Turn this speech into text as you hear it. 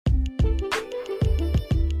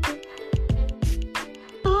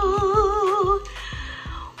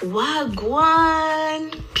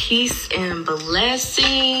Wagwan, peace and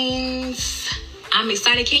blessings. I'm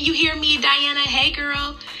excited. Can you hear me, Diana? Hey,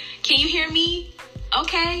 girl. Can you hear me?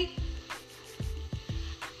 Okay.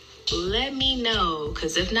 Let me know,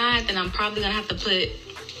 because if not, then I'm probably going to have to put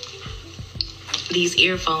these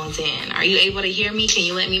earphones in. Are you able to hear me? Can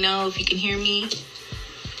you let me know if you can hear me?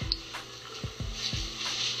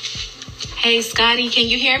 Hey, Scotty, can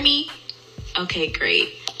you hear me? Okay,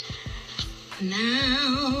 great.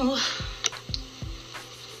 Now,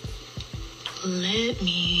 let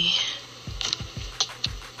me,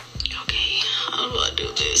 okay, how do I do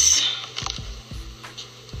this?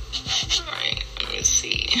 All right, let me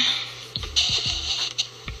see.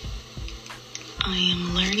 I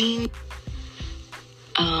am learning,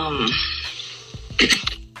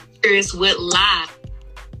 Chris with live.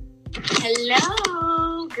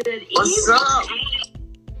 Hello, good evening. What's up?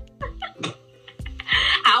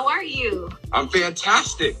 How are you? I'm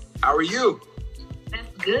fantastic. How are you?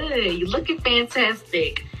 That's good. You're looking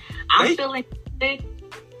fantastic. I'm feeling good.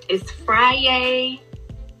 It's Friday.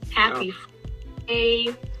 Happy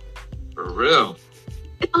Friday. For real.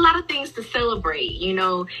 It's a lot of things to celebrate. You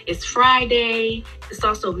know, it's Friday. It's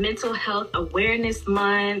also Mental Health Awareness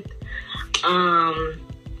Month.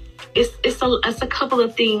 It's a couple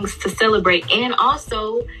of things to celebrate, and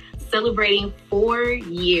also celebrating 4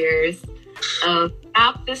 years of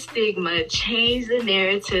Stop the Stigma, Change the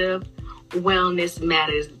Narrative, Wellness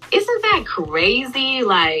Matters. Isn't that crazy?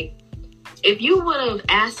 Like, if you would have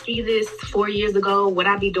asked me this 4 years ago, would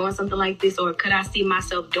I be doing something like this, or could I see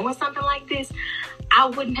myself doing something like this? I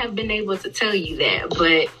wouldn't have been able to tell you that.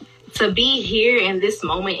 But to be here in this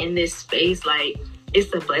moment, in this space, like,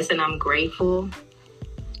 it's a blessing. I'm grateful.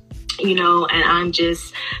 You know, and I'm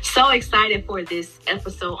just so excited for this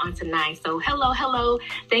episode on tonight. So hello.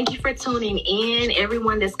 Thank you for tuning in.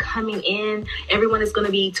 Everyone that's coming in, everyone that's going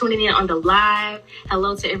to be tuning in on the live.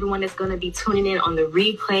 Hello to everyone that's going to be tuning in on the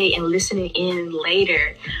replay and listening in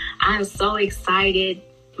later. I'm so excited.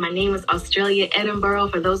 My name is Australia Edinburgh,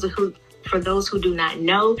 for those who do not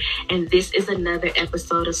know, and this is another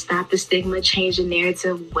episode of Stop the Stigma, Change the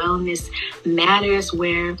Narrative, Wellness Matters,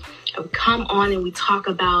 where we come on and we talk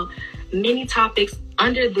about many topics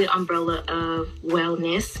under the umbrella of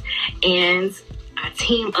wellness, and I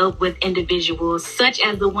team up with individuals such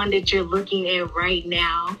as the one that you're looking at right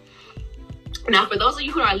now. Now, for those of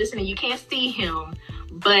you who are listening, you can't see him,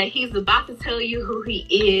 but he's about to tell you who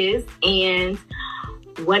he is and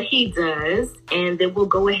what he does, and then we'll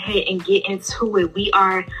go ahead and get into it. We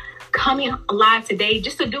are coming live today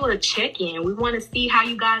just to do a check-in. We want to see how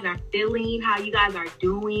you guys are feeling, how you guys are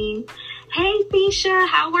doing. Hey, Bisha,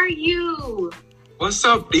 how are you? What's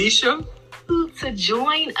up, Bisha? To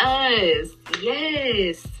join us.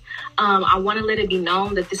 Yes. I want to let it be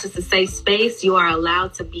known that this is a safe space. You are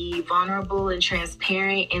allowed to be vulnerable and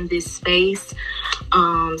transparent in this space.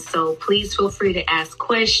 So please feel free to ask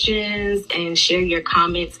questions and share your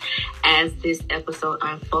comments as this episode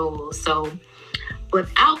unfolds. So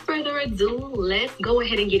without further ado, let's go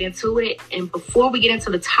ahead and get into it. And before we get into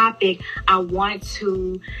the topic, I want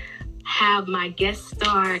to have my guest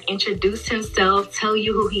star introduce himself, tell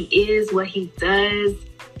you who he is, what he does,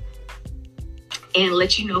 and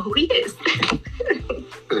let you know who he is.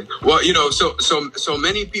 Well, you know, so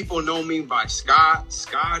many people know me by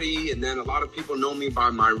Scotty, and then a lot of people know me by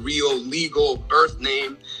my real legal birth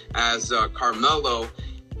name as Carmelo.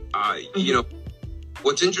 You know,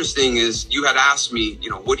 what's interesting is you had asked me, you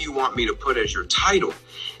know, what do you want me to put as your title?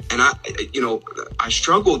 And I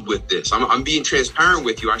struggled with this. I'm being transparent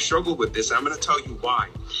with you. I struggled with this. And I'm going to tell you why.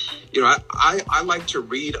 You know, I like to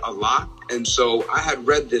read a lot. And so I had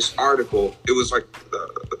read this article. It was like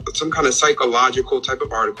some kind of psychological type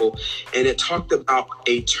of article. And it talked about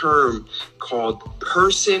a term called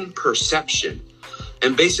person perception.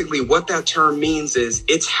 And basically what that term means is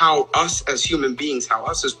it's how us as human beings, how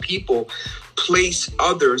us as people place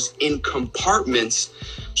others in compartments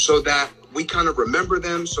so that we kind of remember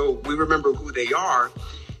them, so we remember who they are.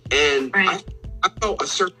 And right. I felt a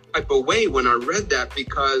certain type of way when I read that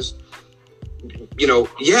because, you know,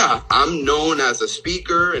 yeah, I'm known as a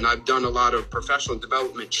speaker and I've done a lot of professional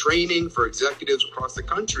development training for executives across the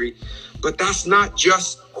country, but that's not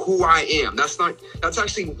just who I am. That's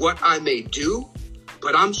actually what I may do,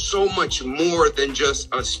 but I'm so much more than just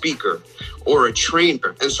a speaker or a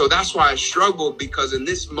trainer. And so that's why I struggled, because in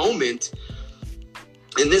this moment,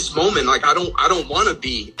 like I don't want to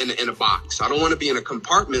be in a box. I don't want to be in a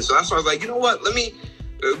compartment. So that's why I was like, you know what? Let me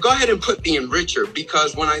go ahead and put the enricher,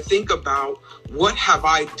 because when I think about what have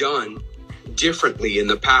I done differently in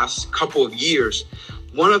the past couple of years,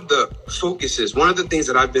 one of the focuses, one of the things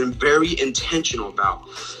that I've been very intentional about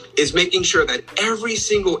is making sure that every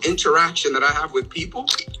single interaction that I have with people,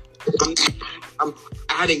 I'm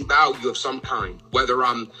adding value of some kind, whether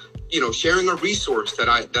I'm, sharing a resource that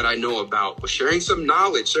I know about, or sharing some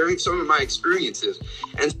knowledge, sharing some of my experiences.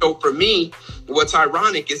 And so for me, what's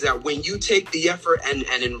ironic is that when you take the effort and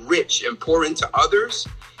enrich and pour into others,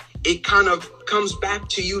 it kind of comes back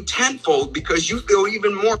to you tenfold because you feel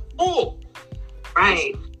even more full.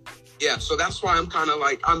 Right. Yeah, so that's why I'm kind of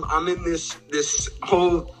like, I'm in this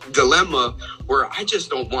whole dilemma where I just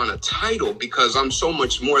don't want a title because I'm so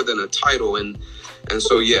much more than a title. And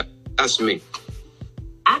so, yeah, that's me.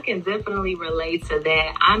 I can definitely relate to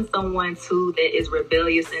that. I'm someone, too, that is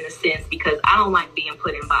rebellious in a sense because I don't like being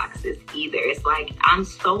put in boxes either. It's like I'm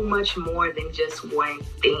so much more than just one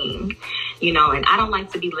thing, and I don't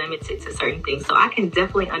like to be limited to certain things. So I can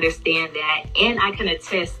definitely understand that. And I can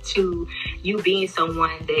attest to you being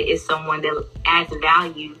someone that adds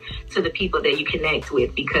value to the people that you connect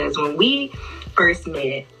with. Because when we first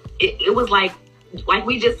met, it was like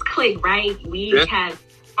we just clicked, right? We had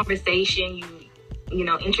conversation.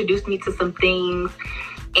 You introduced me to some things,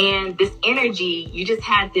 and this energy, you just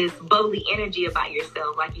had this bubbly energy about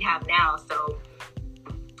yourself like you have now. So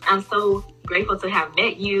I'm so grateful to have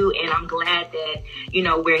met you, and I'm glad that,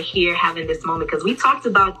 we're here having this moment because we talked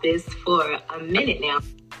about this for a minute now.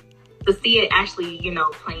 To see it actually,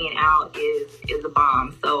 playing out is a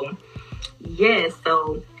bomb. So, yes.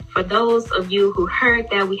 So for those of you who heard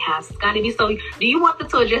that, we have Scotty B. So do you want them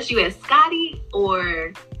to address you as Scotty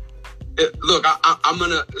or... Look, I'm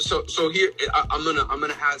gonna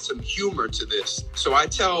add some humor to this. So I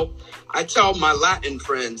tell my Latin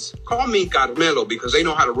friends, call me Carmelo because they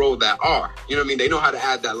know how to roll that R. You know what I mean? They know how to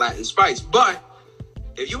add that Latin spice. But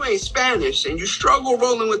if you ain't Spanish and you struggle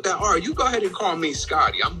rolling with that R, you go ahead and call me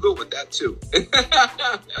Scotty. I'm good with that too.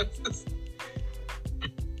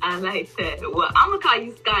 I like that. Well, I'm gonna call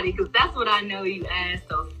you Scotty because that's what I know you as.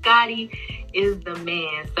 So Scotty is the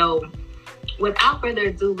man. So without further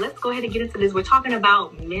ado, let's go ahead and get into this. We're talking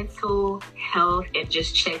about mental health and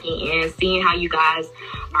just checking in, seeing how you guys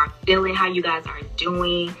are feeling, how you guys are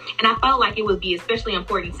doing. And I felt like it would be especially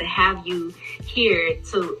important to have you here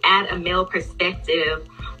to add a male perspective,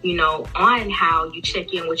 on how you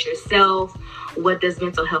check in with yourself. What does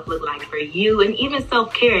mental health look like for you? And even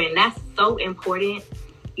self-care. And that's so important,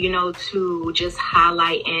 to just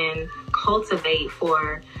highlight and cultivate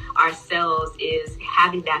for ourselves, is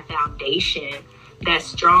having that foundation, that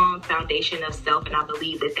strong foundation of self. And I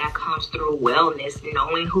believe that comes through wellness,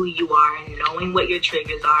 knowing who you are, knowing what your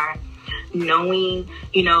triggers are, knowing,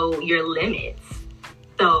 your limits.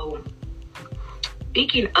 So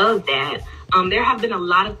speaking of that, there have been a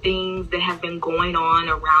lot of things that have been going on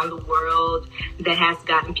around the world that has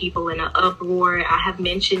gotten people in an uproar. I have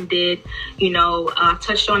mentioned it, I've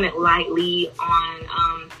touched on it lightly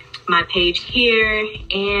on my page here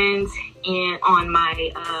and on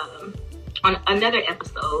my on another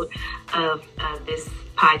episode of this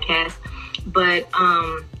podcast. But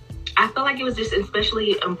I felt like it was just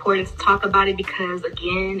especially important to talk about it because,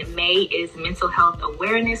 again, May is Mental Health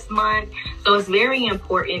Awareness Month. So it's very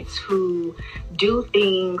important to do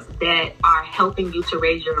things that are helping you to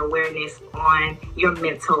raise your awareness on your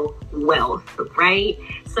mental wealth, right?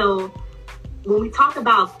 So when we talk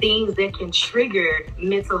about things that can trigger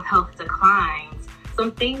mental health declines,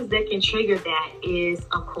 some things that can trigger that is,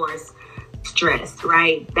 of course, stress,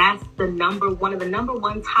 right? That's one of the number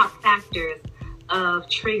one top factors of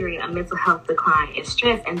triggering a mental health decline is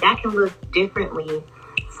stress. And that can look differently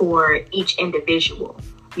for each individual.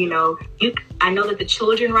 I know that the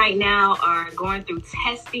children right now are going through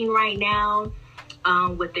testing right now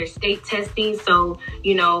with their state testing. So,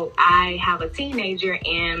 I have a teenager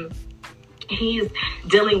and he's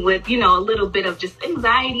dealing with, a little bit of just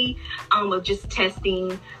anxiety of just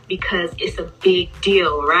testing because it's a big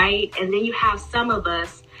deal, right? And then you have some of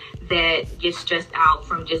us that get stressed out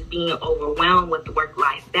from just being overwhelmed with the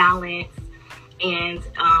work-life balance and,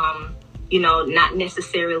 not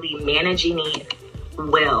necessarily managing it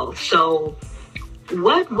well. So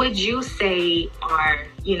what would you say are,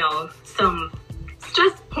 some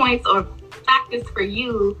stress points or factors for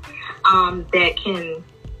you that can,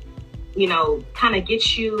 kind of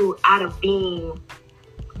get you out of being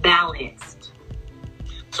balanced?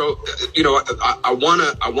 So, I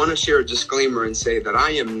want to share a disclaimer and say that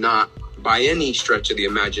I am not by any stretch of the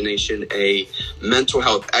imagination a mental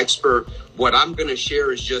health expert. What I'm going to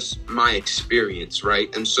share is just my experience,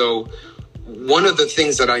 right? And so one of the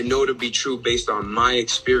things that I know to be true based on my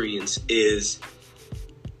experience is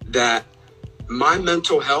that my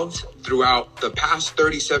mental health throughout the past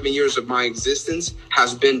 37 years of my existence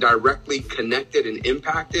has been directly connected and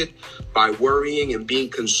impacted by worrying and being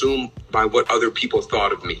consumed by what other people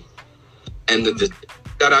thought of me. And the decisions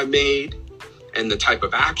that I made and the type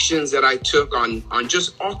of actions that I took on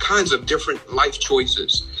just all kinds of different life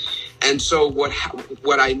choices. And so what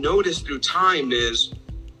I noticed with time is,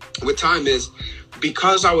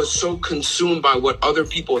 because I was so consumed by what other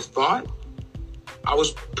people thought, I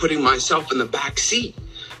was putting myself in the back seat,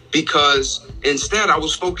 because instead I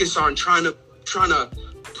was focused on trying to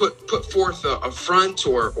put forth a front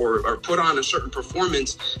or put on a certain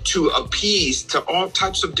performance to appease to all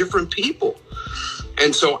types of different people.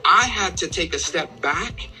 And so I had to take a step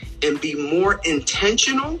back and be more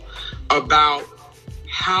intentional about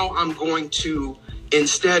how I'm going to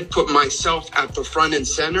instead put myself at the front and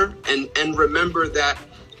center, and remember that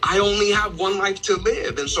I only have one life to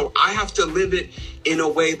live. And so I have to live it in a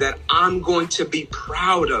way that I'm going to be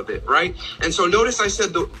proud of it, right? And so notice I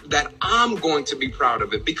said that I'm going to be proud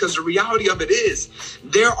of it, because the reality of it is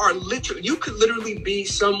you could literally be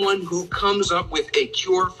someone who comes up with a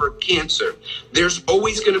cure for cancer. There's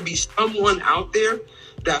always going to be someone out there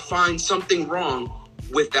that finds something wrong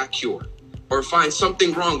with that cure, or find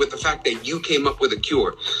something wrong with the fact that you came up with a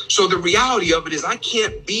cure. So the reality of it is I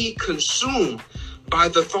can't be consumed by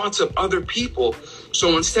the thoughts of other people.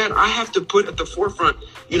 So instead, I have to put at the forefront,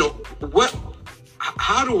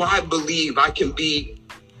 how do I believe I can be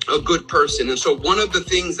a good person? And so one of the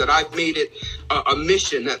things that I've made it a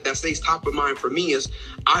mission that stays top of mind for me is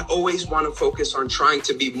I always want to focus on trying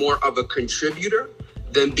to be more of a contributor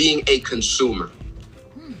than being a consumer.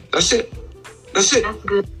 That's it. That's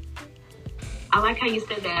good. I like how you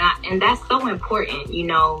said that. And that's so important,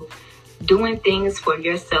 doing things for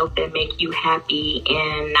yourself that make you happy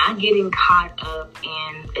and not getting caught up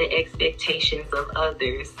in the expectations of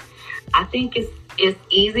others. I think it's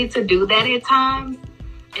easy to do that at times.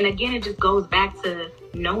 And again, it just goes back to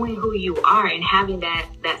knowing who you are and having that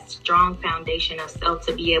strong foundation of self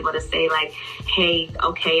to be able to say, like, hey,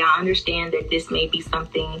 okay, I understand that this may be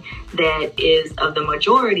something that is of the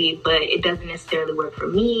majority, but it doesn't necessarily work for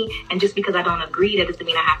me. And just because I don't agree, that doesn't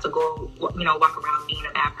mean I have to go, walk around being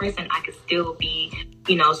a bad person. I could still be,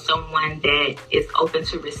 someone that is open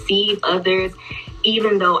to receive others,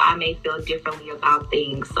 even though I may feel differently about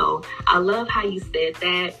things. So I love how you said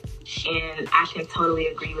that. And I can totally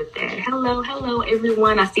agree with that. Hello,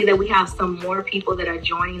 everyone. I see that we have some more people that are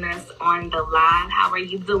joining us on the live. How are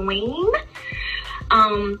you doing?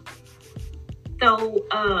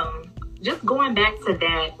 Just going back to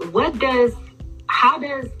that, what does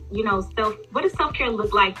self-care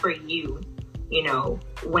look like for you,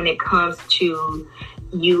 when it comes to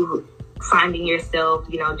you finding yourself,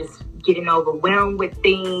 just getting overwhelmed with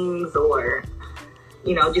things, or,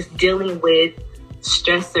 just dealing with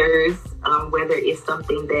stressors, whether it's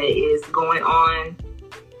something that is going on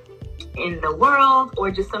in the world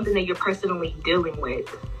or just something that you're personally dealing with.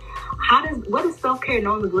 What does self-care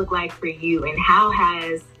normally look like for you, and how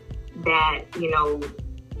has that,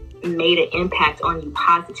 made an impact on you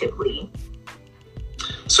positively?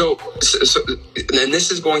 So, and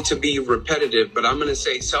this is going to be repetitive, but I'm going to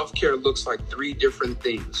say self-care looks like three different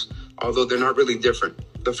things, although they're not really different.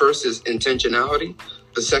 The first is intentionality.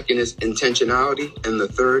 The second is intentionality, and the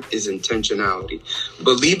third is intentionality.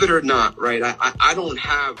 Believe it or not, right? I don't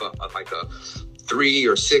have a 3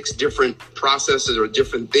 or 6 different processes or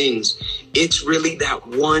different things. It's really that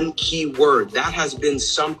one key word that has been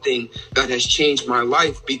something that has changed my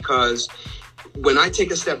life, because when I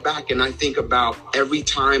take a step back and I think about every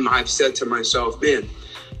time I've said to myself, man,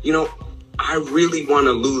 I really want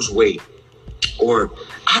to lose weight, or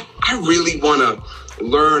I really want to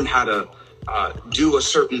learn how to do a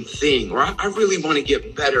certain thing, or I really want to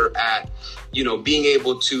get better at, being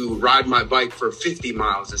able to ride my bike for 50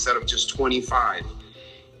 miles instead of just 25.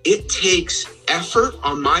 It takes effort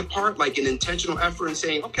on my part, like an intentional effort in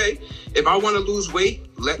saying, okay, if I want to lose weight,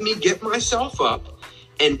 let me get myself up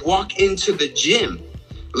and walk into the gym.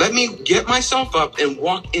 Let me get myself up and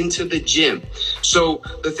walk into the gym. So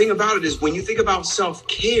the thing about it is, when you think about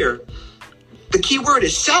self-care, the key word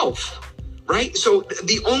is self. Right? So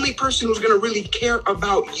the only person who's going to really care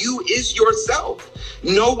about you is yourself.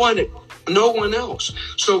 No one else.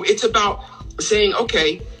 So it's about saying,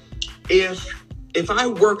 okay, if I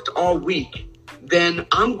worked all week, then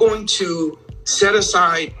I'm going to set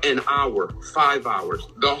aside an hour, 5 hours,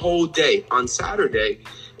 the whole day on Saturday.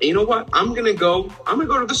 And you know what? I'm going to go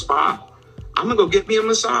to the spa. I'm going to go get me a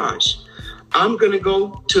massage. I'm going to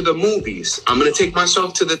go to the movies. I'm going to take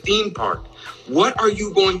myself to the theme park. What are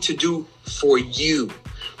you going to do for you,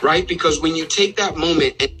 right? Because when you take that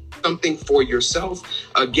moment and something for yourself,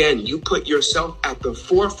 again, you put yourself at the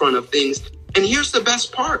forefront of things. And here's the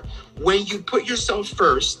best part. When you put yourself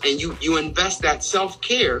first and you invest that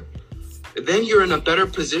self-care, then you're in a better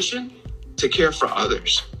position to care for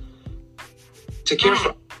others.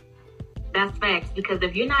 That's facts, because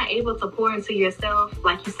if you're not able to pour into yourself,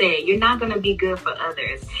 like you said, you're not going to be good for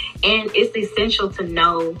others. And it's essential to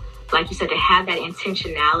know, like you said, to have that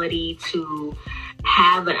intentionality, to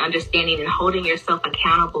have an understanding and holding yourself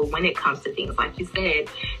accountable when it comes to things. Like you said,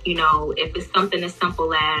 you know, if it's something as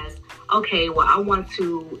simple as, okay, well, I want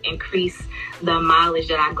to increase the mileage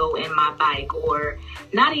that I go in my bike, or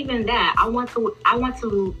not even that. I want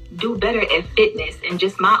to do better at fitness and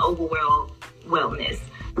just my overall wellness.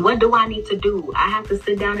 What do I need to do? I have to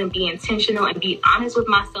sit down and be intentional and be honest with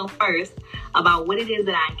myself first about what it is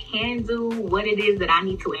that I can do, what it is that I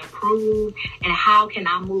need to improve, and how can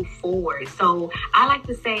I move forward. So I like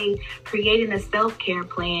to say creating a self-care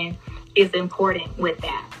plan is important with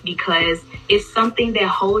that, because it's something that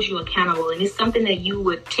holds you accountable, and it's something that you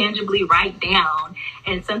would tangibly write down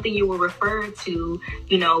and something you will refer to,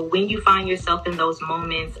 you know, when you find yourself in those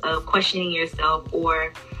moments of questioning yourself,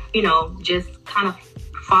 or, you know, just kind of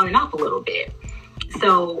falling off a little bit.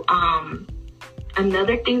 So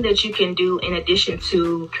another thing that you can do in addition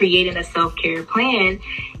to creating a self-care plan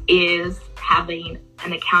is having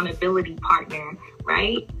an accountability partner,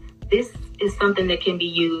 right? This is something that can be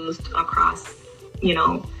used across, you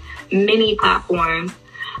know, many platforms.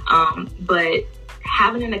 But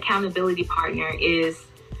having an accountability partner is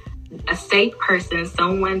a safe person,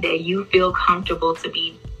 someone that you feel comfortable to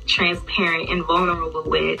be transparent and vulnerable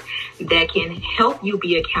with, that can help you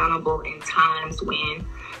be accountable in times when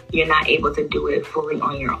you're not able to do it fully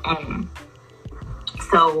on your own.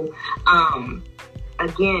 So,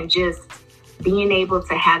 again, just being able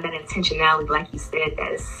to have that intentionality, like you said,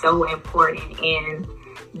 that is so important. And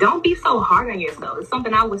don't be so hard on yourself. It's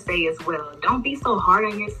something I would say as well. Don't be so hard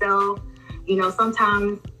on yourself. You know,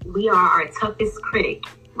 sometimes we are our toughest critic,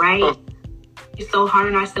 right? Oh. We're so hard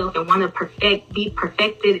on ourselves and want to be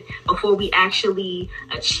perfected before we actually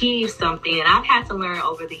achieve something. And I've had to learn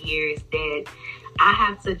over the years that I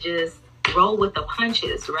have to just roll with the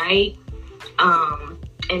punches, right?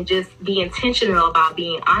 And just be intentional about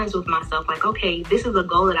being honest with myself. Like, okay, this is a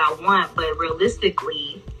goal that I want, but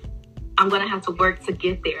realistically, I'm going to have to work to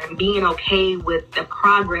get there, and being okay with the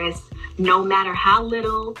progress, no matter how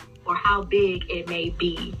little or how big it may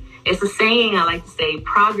be. It's a saying I like to say,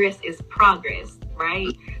 progress is progress,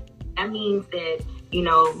 right? That means that, you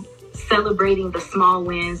know, celebrating the small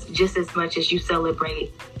wins just as much as you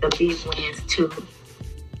celebrate the big wins too.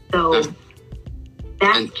 So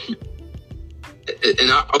that's key.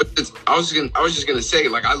 And I was just gonna say,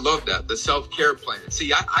 like, I love that, the self-care plan.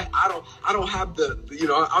 See, I don't have the, you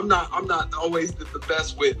know, I'm not always the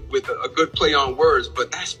best with a good play on words,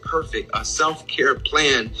 but that's perfect. A self-care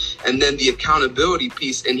plan, and then the accountability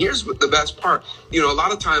piece. And here's the best part. You know, a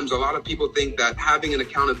lot of times, a lot of people think that having an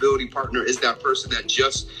accountability partner is that person that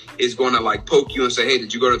just is going to like poke you and say, hey,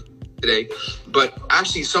 did you go to today? But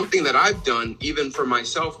actually, something that I've done, even for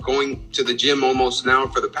myself, going to the gym almost now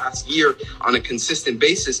for the past year on a consistent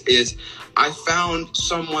basis, is I found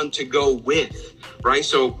someone to go with, right?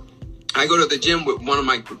 So I go to the gym with one of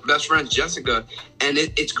my best friends, Jessica, and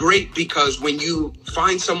it's great because when you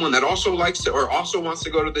find someone that also likes to, or also wants to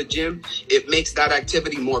go to the gym, it makes that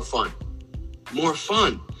activity more fun.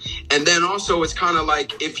 And then also, it's kind of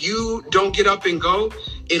like, if you don't get up and go,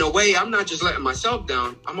 in a way, I'm not just letting myself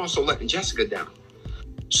down, I'm also letting Jessica down.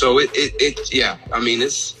 So it's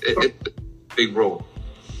a big role.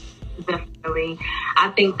 Definitely. I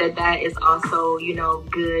think that is also, you know,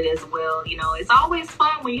 good as well. You know, it's always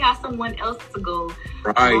fun when you have someone else to go.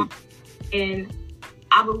 Right. And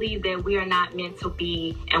I believe that we are not meant to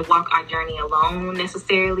be and walk our journey alone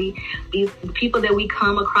necessarily. The people that we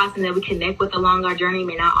come across and that we connect with along our journey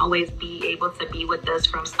may not always be able to be with us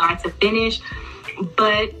from start to finish.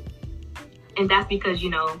 And that's because, you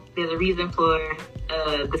know, there's a reason for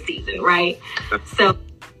the season, right? So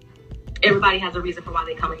everybody has a reason for why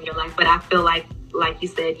they come in your life. But I feel like you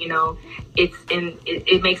said, you know,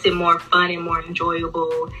 it makes it more fun and more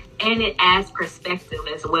enjoyable, and it adds perspective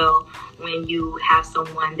as well when you have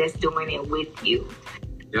someone that's doing it with you.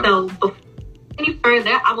 Yep. So before any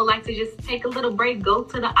further, I would like to just take a little break, go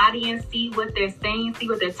to the audience, see what they're saying, see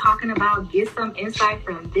what they're talking about, get some insight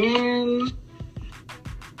from them.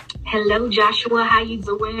 Hello, Joshua. How you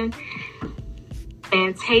doing?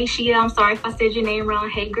 Fantasia. I'm sorry if I said your name wrong.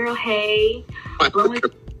 Hey, girl. Hey.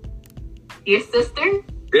 Your sister?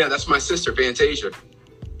 Yeah, that's my sister, Fantasia.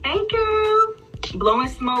 Hey, girl. Blowing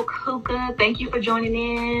Smoke Hookah. Thank you for joining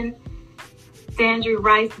in. Sandra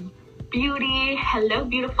Rice Beauty, hello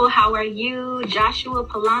beautiful, how are you? Joshua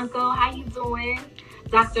Polanco, how you doing?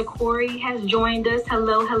 Dr. Corey has joined us,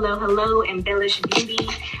 hello, hello, hello. Embellish Beauty,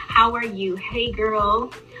 how are you? Hey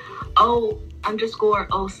girl. Oh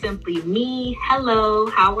simply me, hello,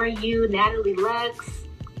 how are you? Natalie Lux,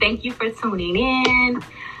 thank you for tuning in.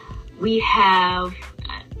 We have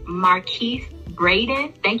Markeith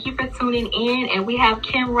Braden, thank you for tuning in. And we have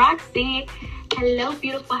Kim Roxy, hello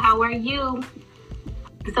beautiful, how are you?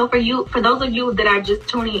 So for those of you that are just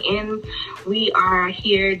tuning in, we are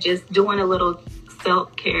here just doing a little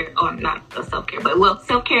self-care, or not a self-care, but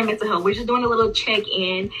self-care and mental health. We're just doing a little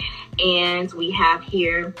check-in, and we have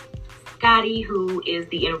here Scotty, who is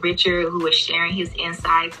the enricher, who is sharing his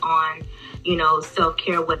insights on,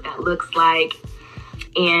 self-care, what that looks like.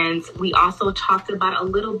 And we also talked about a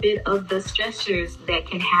little bit of the stressors that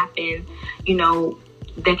can happen,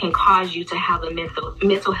 that can cause you to have a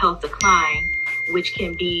mental health decline, which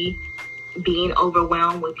can be being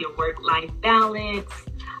overwhelmed with your work-life balance,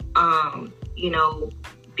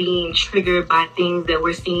 being triggered by things that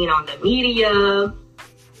we're seeing on the media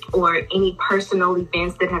or any personal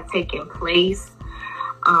events that have taken place,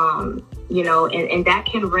 and that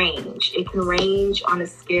can range. It can range on a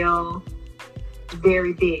scale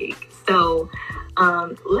very big. So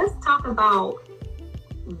let's talk about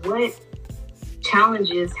what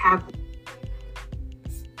challenges have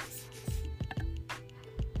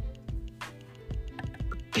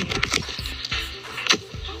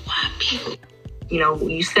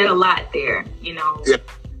you said a lot there, Yeah.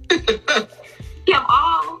 We have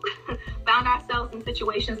all found ourselves in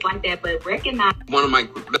situations like that, but recognize One of my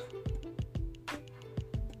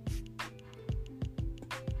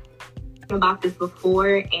about this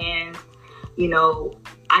before, and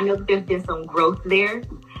I know that there's been some growth there.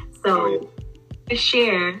 So to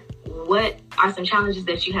share, what are some challenges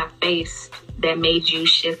that you have faced that made you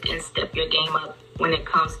shift and step your game up when it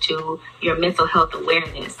comes to your mental health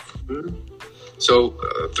awareness? Mm-hmm. So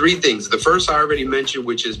 3 things. The first I already mentioned,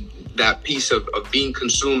 which is that piece of being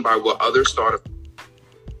consumed by what others thought of.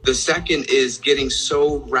 The second is getting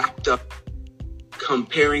so wrapped up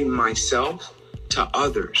comparing myself to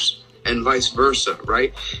others and vice versa,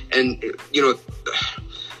 right? And,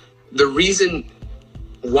 the reason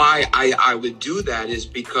why I would do that is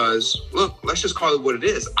because, look, let's just call it what it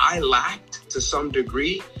is. I lacked, to some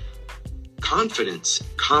degree, confidence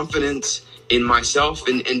in myself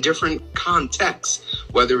in different contexts,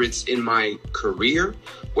 whether it's in my career,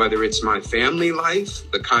 whether it's my family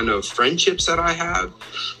life, the kind of friendships that I have.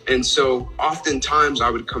 And so oftentimes I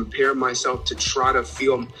would compare myself to try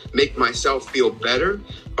to make myself feel better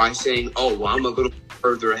by saying, oh, well, I'm a little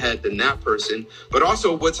further ahead than that person. But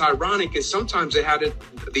also what's ironic is sometimes it had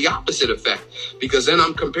the opposite effect, because then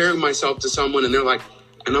I'm comparing myself to someone and I'm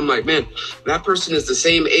like, man, that person is the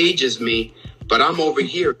same age as me, but I'm over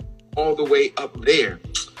here all the way up there.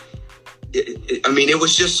 It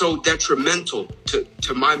was just so detrimental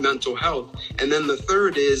to my mental health. And then the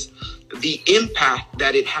third is the impact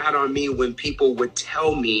that it had on me when people would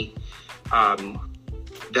tell me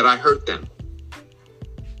that I hurt them.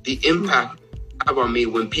 The impact it had on me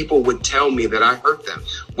when people would tell me that I hurt them.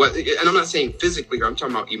 And I'm not saying physically, I'm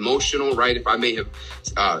talking about emotional, right? If I may have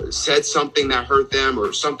said something that hurt them,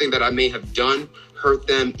 or something that I may have done hurt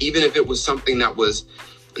them, even if it was something that was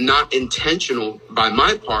not intentional by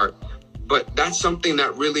my part, but that's something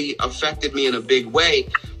that really affected me in a big way.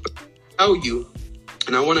 But I'll tell you,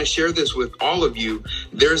 and I want to share this with all of you,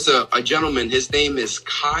 there's a gentleman, his name is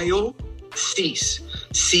Kyle Cease,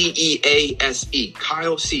 Cease,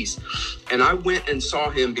 Kyle Cease. And I went and saw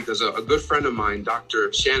him because a good friend of mine,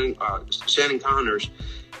 Dr. Shannon Connors,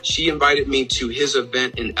 she invited me to his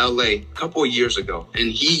event in LA a couple of years ago. And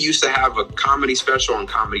he used to have a comedy special on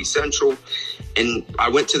Comedy Central. And I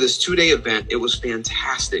went to this 2-day event. It was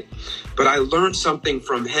fantastic. But I learned something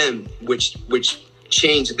from him, which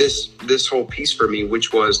changed this whole piece for me,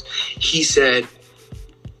 which was, he said,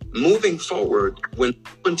 moving forward, when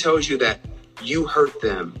someone tells you that you hurt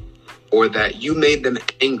them, or that you made them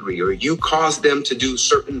angry, or you caused them to do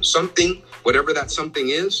something, whatever that something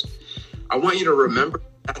is, I want you to remember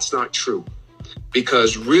that's not true.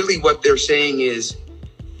 Because really what they're saying is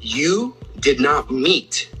you did not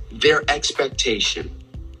meet their expectation.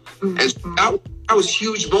 Mm-hmm. And so that was a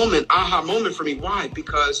huge aha moment for me. Why?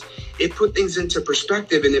 Because it put things into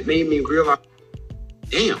perspective, and it made me realize,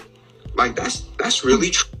 damn, like that's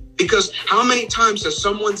really true. Because how many times has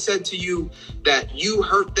someone said to you that you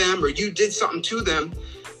hurt them or you did something to them?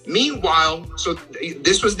 Meanwhile, so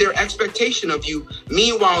this was their expectation of you.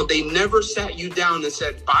 Meanwhile, they never sat you down and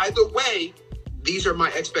said, by the way, these are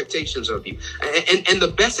my expectations of you. And the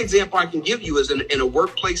best example I can give you is in a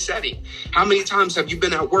workplace setting. How many times have you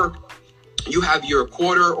been at work? You have your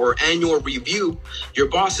quarter or annual review. Your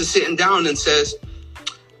boss is sitting down and says,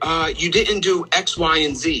 you didn't do X, Y,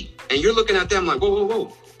 and Z. And you're looking at them like,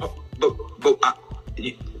 whoa.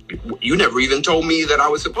 You never even told me that I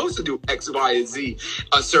was supposed to do X, Y, and Z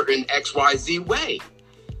a certain X, Y, Z way.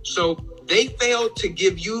 So they failed to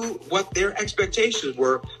give you what their expectations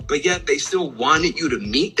were, but yet they still wanted you to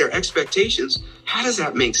meet their expectations. How does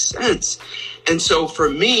that make sense? And so for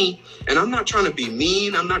me, and I'm not trying to be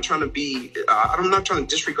mean, I'm not trying to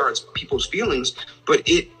disregard people's feelings, but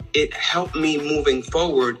it helped me moving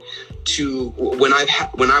forward to when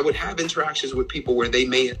I would have interactions with people where they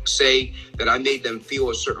may say that I made them feel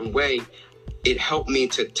a certain way. It helped me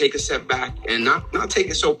to take a step back and not take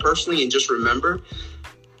it so personally, and just remember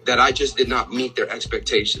that I just did not meet their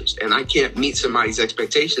expectations. And I can't meet somebody's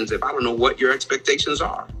expectations if I don't know what your expectations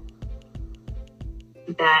are.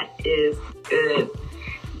 That is good.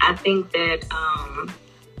 I think that,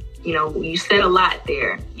 you said a lot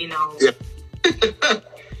there, Yeah.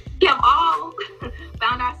 We have all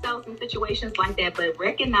found ourselves in situations like that, but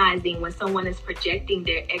recognizing when someone is projecting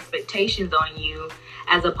their expectations on you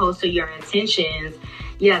as opposed to your intentions,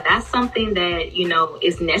 that's something that,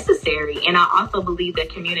 is necessary. And I also believe that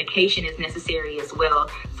communication is necessary as well,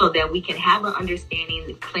 so that we can have an understanding,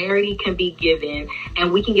 that clarity can be given,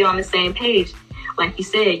 and we can get on the same page. Like you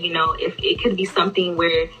said, if it could be something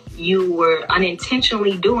where you were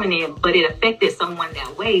unintentionally doing it, but it affected someone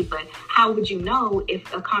that way. But how would you know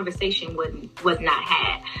if a conversation was not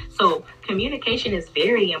had? So communication is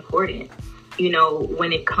very important,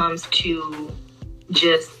 when it comes to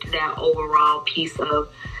just that overall piece of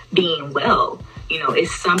being well.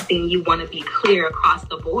 It's something you want to be clear across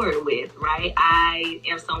the board with, right? I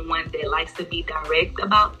am someone that likes to be direct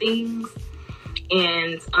about things.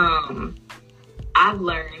 And I've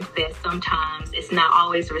learned that sometimes it's not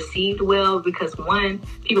always received well because, one,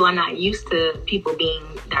 people are not used to people being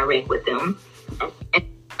direct with them.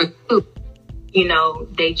 And two,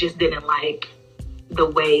 they just didn't like the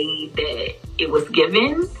way that it was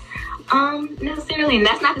given necessarily. And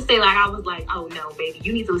that's not to say like I was like, oh no, baby,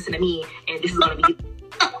 you need to listen to me and this is going to be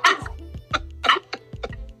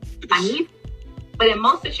I need. But in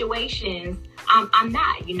most situations, I'm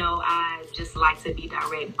not, I just like to be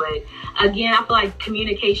direct. But again, I feel like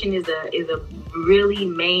communication is a really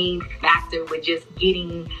main factor with just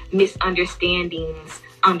getting misunderstandings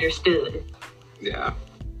understood. Yeah.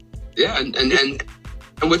 And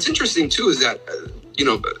what's interesting too is that,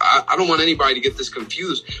 I don't want anybody to get this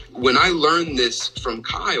confused. When I learned this from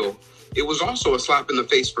Kyle, it was also a slap in the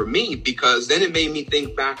face for me, because then it made me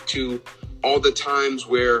think back to all the times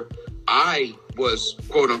where I was,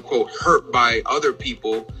 quote unquote, hurt by other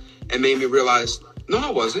people, and made me realize, no, I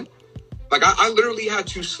wasn't. Like I literally had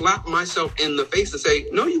to slap myself in the face and say,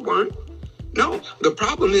 no, you weren't. No, the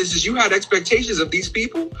problem is you had expectations of these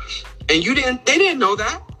people and they didn't know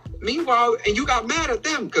that. Meanwhile, and you got mad at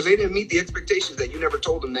them because they didn't meet the expectations that you never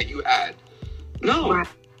told them that you had. No, right.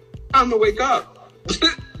 Time to wake up.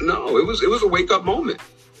 No, it was a wake up moment.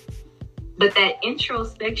 But that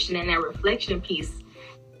introspection and that reflection piece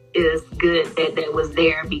is good that was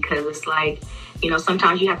there, because it's like,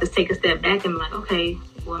 sometimes you have to take a step back and be like, okay,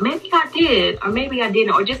 well, maybe I did, or maybe I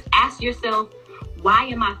didn't, or just ask yourself, why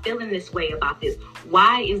am I feeling this way about this?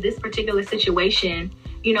 Why is this particular situation,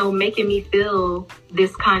 making me feel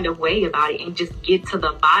this kind of way about it, and just get to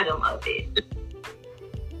the bottom of it.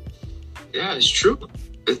 Yeah, it's true.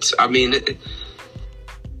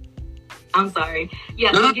 I'm sorry.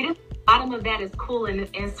 Yeah, so getting to the bottom of that is cool. And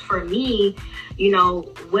for me,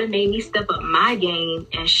 what made me step up my game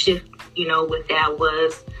and shift, with that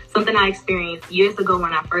was something I experienced years ago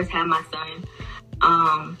when I first had my son.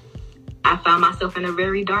 I found myself in a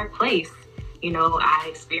very dark place. I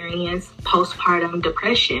experienced postpartum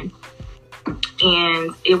depression,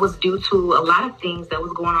 and it was due to a lot of things that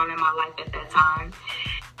was going on in my life at that time.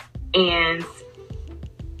 And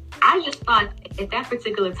I just thought at that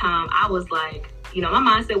particular time, I was like, my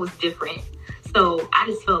mindset was different. So I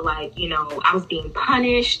just felt like, I was being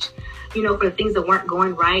punished, for the things that weren't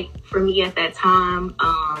going right for me at that time.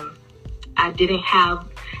 I didn't have,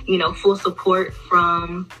 full support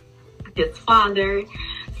from his father.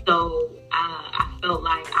 So I felt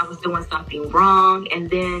like I was doing something wrong. And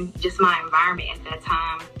then just my environment at that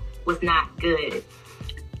time was not good.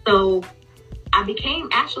 So I became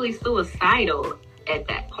actually suicidal at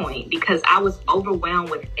that point, because I was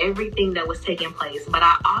overwhelmed with everything that was taking place. But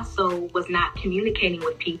I also was not communicating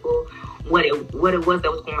with people what it was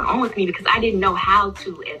that was going on with me, because I didn't know how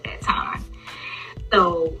to at that time.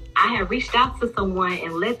 So I had reached out to someone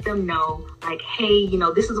and let them know, like, hey, you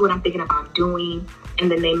know, this is what I'm thinking about doing.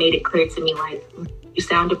 And then they made it clear to me, like, you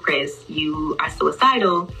sound depressed, you are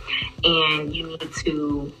suicidal, and you need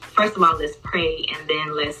to, first of all, let's pray, and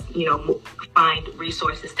then let's, you know, find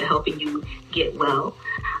resources to helping you get well.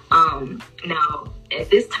 Now, at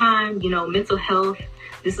this time, you know, mental health,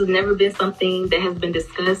 this has never been something that has been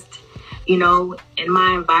discussed, you know, in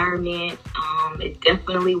my environment. It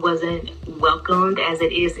definitely wasn't welcomed as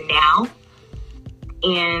it is now.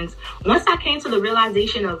 And once I came to the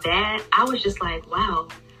realization of that, I was just like, wow,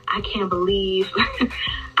 I can't believe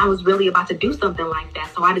I was really about to do something like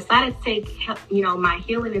that. So I decided to take, you know, my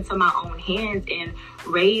healing into my own hands and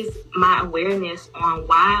raise my awareness on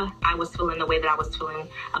why I was feeling the way that I was feeling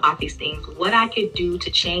about these things, what I could do to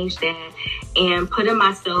change that, and putting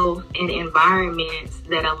myself in environments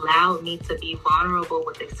that allowed me to be vulnerable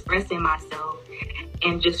with expressing myself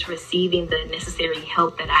and just receiving the necessary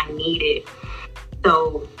help that I needed.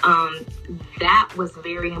 So that was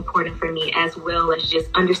very important for me, as well as just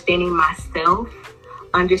understanding myself,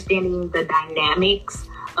 understanding the dynamics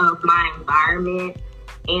of my environment,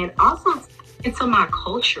 and also into my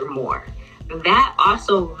culture more. That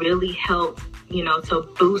also really helped, you know, to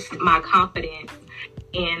boost my confidence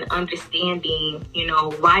in understanding, you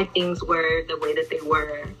know, why things were the way that they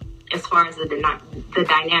were as far as the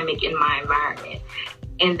dynamic in my environment.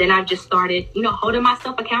 And then I just started, you know, holding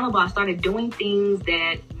myself accountable. I started doing things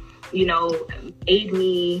that, you know, made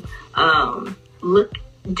me look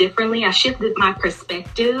differently. I shifted my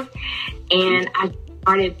perspective, and I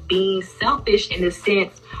started being selfish in a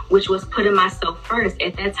sense, which was putting myself first.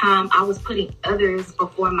 At that time, I was putting others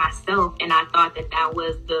before myself, and I thought that that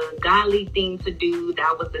was the godly thing to do.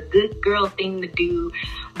 That was the good girl thing to do.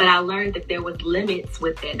 But I learned that there was limits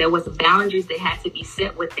with that. There was boundaries that had to be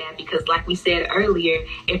set with that, because like we said earlier,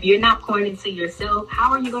 if you're not pouring into yourself,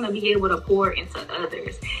 how are you going to be able to pour into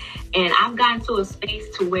others? And I've gotten to a space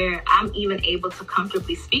to where I'm even able to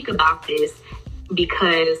comfortably speak about this,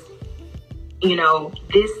 because, you know,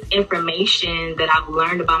 this information that I've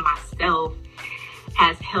learned about myself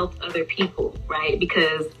has helped other people, right?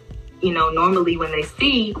 Because, you know, normally when they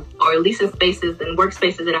see, or at least in spaces and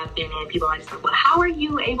workspaces that I've been in, people are just like, well, how are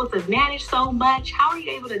you able to manage so much? How are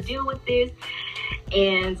you able to deal with this?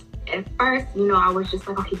 And at first, you know, I was just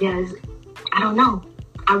like, okay, guys, I don't know.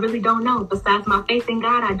 I really don't know. Besides my faith in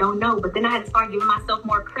God, I don't know. But then I had to start giving myself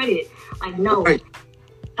more credit. Like, no,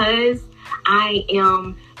 because I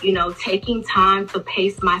am, you know, taking time to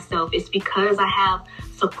pace myself. It's because I have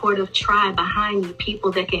supportive tribe behind me,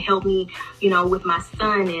 people that can help me, you know, with my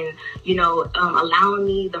son, and, you know, allowing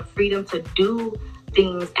me the freedom to do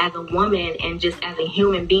things as a woman and just as a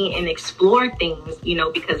human being and explore things, you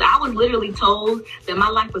know, because I was literally told that my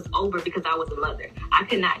life was over because I was a mother. I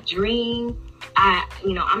could not dream.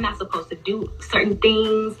 You know, I'm not supposed to do certain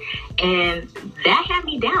things. And that had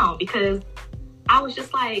me down, because I was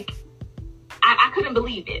just like, I couldn't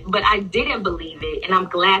believe it, but I didn't believe it. And I'm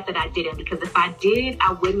glad that I didn't, because if I did,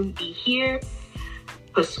 I wouldn't be here.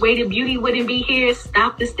 Persuaded Beauty wouldn't be here.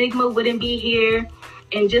 Stop the Stigma wouldn't be here.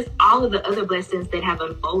 And just all of the other blessings that have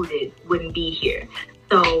unfolded wouldn't be here.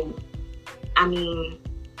 So, I mean,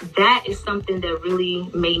 that is something that really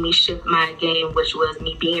made me shift my game, which was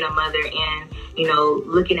me being a mother and, you know,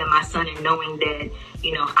 looking at my son and knowing that,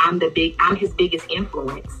 you know, I'm his biggest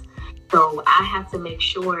influence. So I have to make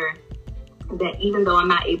sure that even though I'm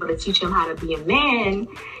not able to teach him how to be a man,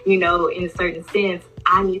 you know, in a certain sense,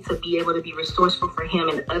 I need to be able to be resourceful for him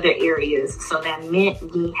in other areas. So that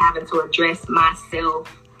meant me having to address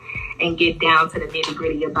myself and get down to the nitty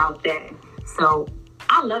gritty about that. So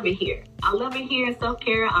I love it here. I love it here in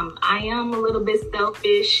self-care. I am a little bit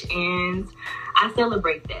selfish, and I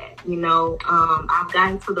celebrate that. You know, I've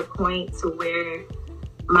gotten to the point to where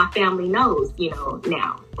my family knows, you know,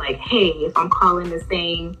 now, like, hey, if I'm calling and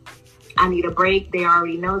saying I need a break, they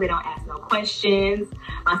already know. They don't ask no questions.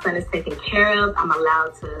 My son is taken care of. I'm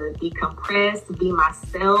allowed to decompress, be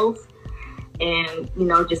myself, and, you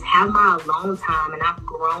know, just have my alone time. And I've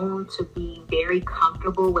grown to be very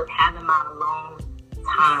comfortable with having my alone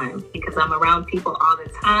time, because I'm around people all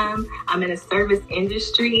the time. I'm in a service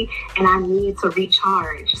industry, and I need to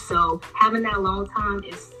recharge. So having that alone time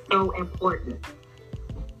is so important.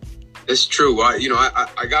 It's true.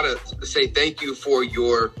 I gotta say thank you for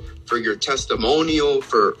your testimonial,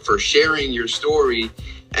 for sharing your story,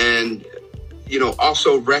 and, you know,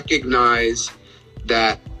 also recognize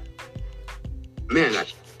that, man,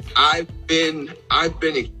 I've been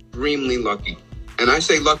extremely lucky. And I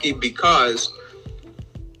say lucky because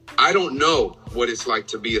I don't know what it's like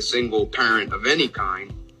to be a single parent of any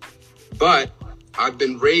kind, but I've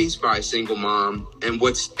been raised by a single mom. And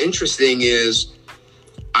what's interesting is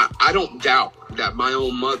I don't doubt that my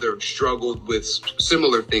own mother struggled with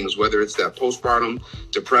similar things, whether it's that postpartum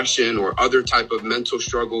depression or other type of mental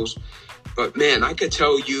struggles. But man, I could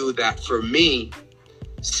tell you that for me,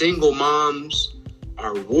 single moms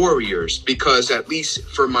are warriors, because at least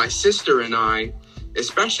for my sister and I,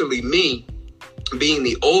 especially me being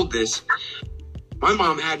the oldest, my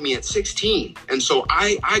mom had me at 16. And so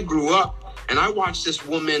I grew up and I watched this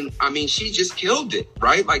woman. I mean, she just killed it,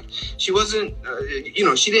 right? Like she wasn't,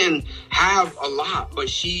 she didn't have a lot, but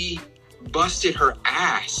she busted her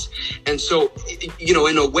ass. And so,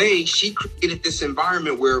 in a way, she created this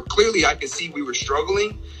environment where clearly I could see we were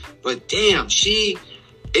struggling, but damn,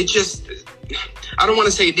 I don't want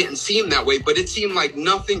to say it didn't seem that way, but it seemed like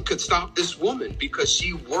nothing could stop this woman because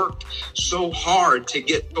she worked so hard to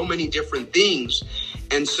get so many different things.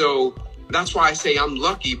 And so that's why I say I'm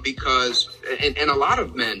lucky, because, and a lot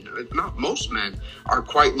of men, not most men, are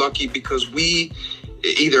quite lucky because we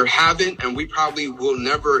either haven't, and we probably will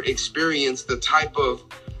never experience the type of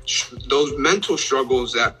those mental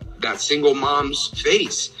struggles that single moms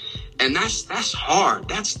face. And that's hard.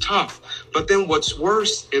 That's tough. But then what's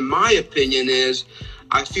worse, in my opinion, is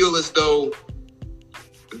I feel as though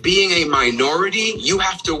being a minority, you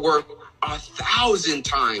have to work 1,000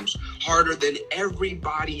 times harder than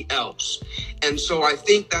everybody else. And so I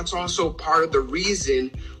think that's also part of the reason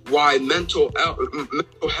why mental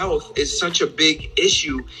health is such a big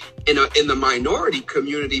issue in the minority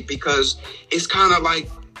community, because it's kind of like,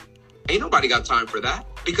 ain't nobody got time for that,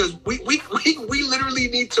 because we literally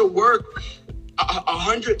need to work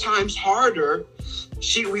 100 times harder.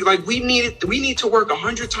 We need to work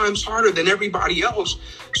 100 times harder than everybody else.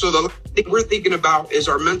 So the thing we're thinking about is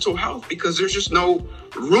our mental health, because there's just no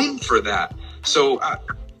room for that. So I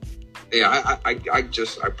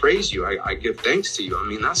praise you. I give thanks to you. I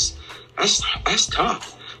mean, that's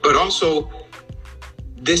tough. But also,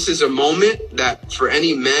 this is a moment that for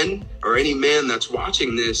any men or any man that's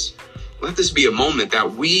watching this, let this be a moment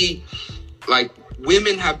that we, like,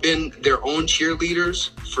 women have been their own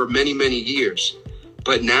cheerleaders for many, many years.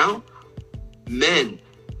 But now men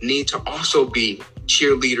need to also be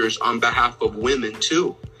cheerleaders on behalf of women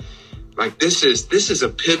too. Like this is a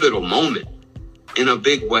pivotal moment in a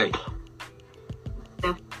big way.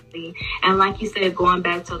 Definitely. And like you said, going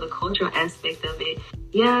back to the cultural aspect of it,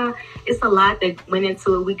 yeah, it's a lot that went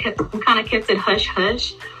into it. We kind of kept it hush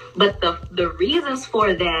hush, but the reasons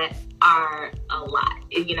for that are a lot.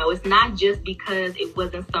 It's not just because it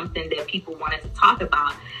wasn't something that people wanted to talk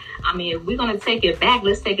about. I mean, if we're going to take it back,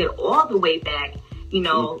 let's take it all the way back.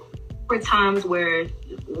 For times where,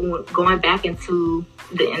 going back into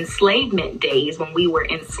the enslavement days when we were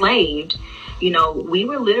enslaved, we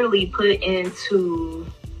were literally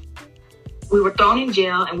we were thrown in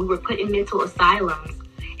jail and we were put in mental asylums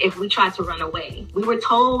if we tried to run away. We were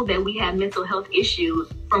told that we had mental health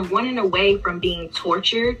issues from running away from being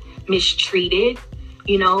tortured, mistreated,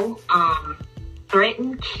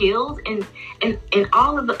 threatened, killed, and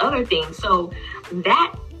all of the other things. So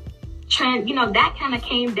that trend, that kind of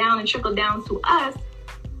came down and trickled down to us,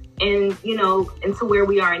 and into where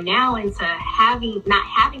we are now, into not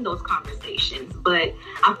having those conversations. But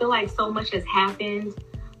I feel like so much has happened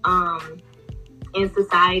in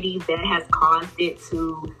society that has caused it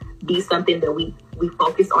to be something that we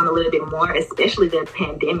focus on a little bit more, especially the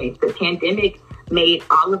pandemic. The pandemic made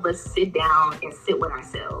all of us sit down and sit with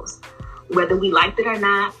ourselves. Whether we liked it or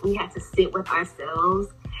not, we had to sit with ourselves.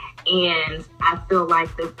 And I feel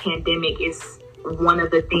like the pandemic is one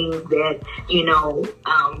of the things that,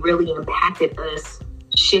 really impacted us,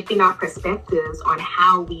 shifting our perspectives on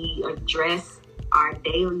how we address our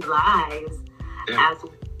daily lives, as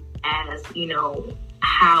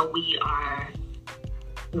how we are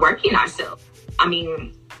working ourselves. I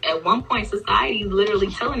mean, at one point, society is literally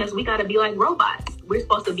telling us we got to be like robots. We're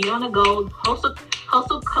supposed to be on the go.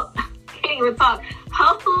 Can't even talk.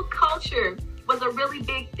 Hustle culture was a really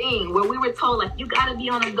big thing where we were told, like, you got to be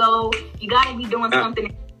on the go. You got to be doing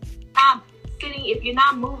something. Stop sitting. If you're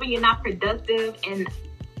not moving, you're not productive. And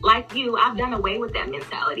like you, I've done away with that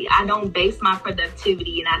mentality. I don't base my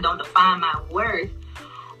productivity and I don't define my worth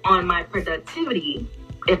on my productivity,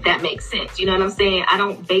 if that makes sense. You know what I'm saying? I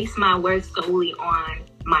don't base my worth solely on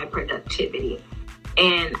my productivity.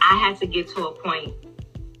 And I had to get to a point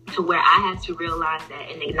to where I had to realize that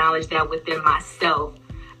and acknowledge that within myself,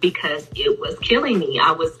 because it was killing me.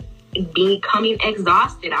 I was becoming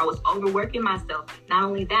exhausted. I was overworking myself. Not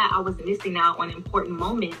only that, I was missing out on important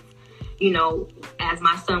moments, as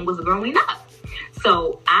my son was growing up.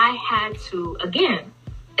 So I had to, again,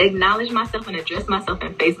 acknowledge myself and address myself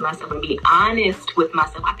and face myself and be honest with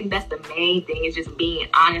myself. I think that's the main thing, is just being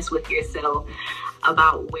honest with yourself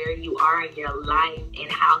about where you are in your life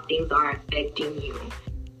and how things are affecting you.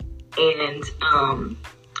 And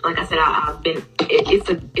like I said,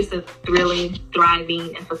 it's a thrilling,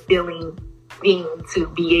 thriving, and fulfilling thing to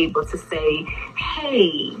be able to say,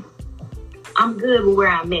 hey, I'm good with where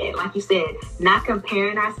I'm at. Like you said, not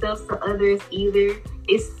comparing ourselves to others either.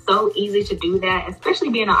 It's so easy to do that, especially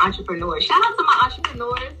being an entrepreneur. Shout out to my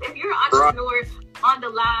entrepreneurs. If you're an entrepreneur on the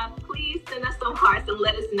live, please send us some hearts and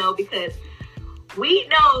let us know, because we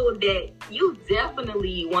know that you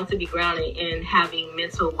definitely want to be grounded in having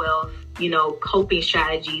mental wealth, coping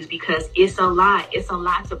strategies, because it's a lot. It's a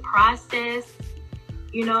lot to process.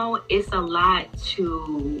 It's a lot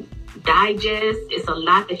to digest. It's a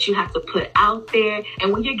lot that you have to put out there.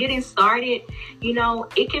 And when you're getting started,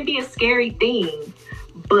 it can be a scary thing.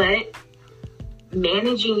 But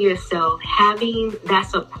managing yourself, having that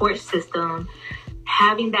support system,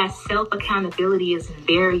 having that self-accountability is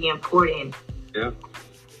very important. Yeah.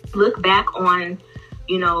 Look back on,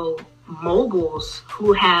 moguls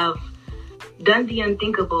who have done the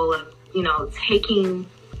unthinkable of, of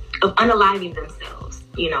unaliving themselves.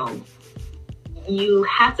 You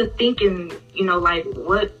have to think in, like,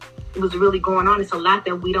 what was really going on. It's a lot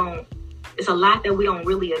that we don't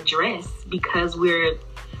really address, because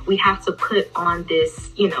we have to put on this,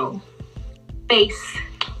 face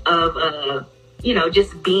of,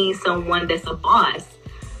 just being someone that's a boss.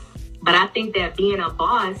 But I think that being a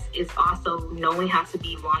boss is also knowing how to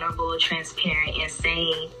be vulnerable, transparent, and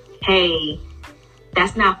saying, hey,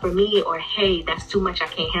 that's not for me, or hey, that's too much, I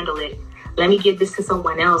can't handle it. Let me give this to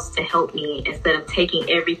someone else to help me, instead of taking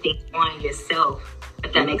everything on yourself,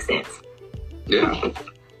 if that makes sense. Yeah,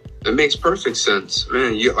 it makes perfect sense,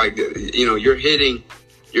 man. You're hitting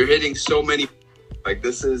so many, like,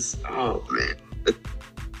 this is, oh man.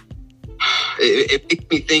 It makes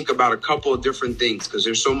me think about a couple of different things, because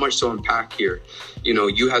there's so much to unpack here.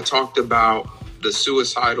 You had talked about the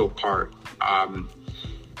suicidal part.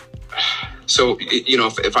 So,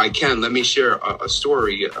 if I can, let me share a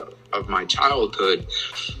story of my childhood.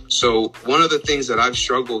 So one of the things that I've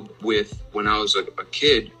struggled with when I was a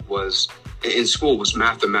kid in school was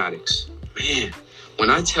mathematics. Man, when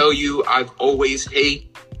I tell you I've always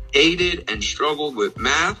hated and struggled with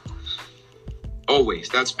math, always.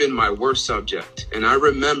 That's been my worst subject. And I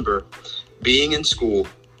remember being in school,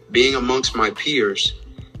 being amongst my peers,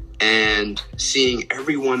 and seeing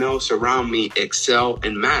everyone else around me excel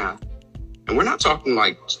in math. And we're not talking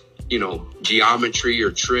like, geometry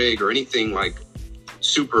or trig or anything like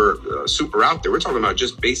super out there. We're talking about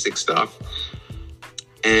just basic stuff.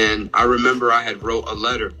 And I remember I had wrote a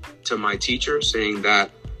letter to my teacher saying that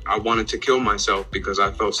I wanted to kill myself because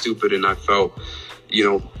I felt stupid, and I felt,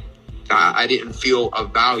 I didn't feel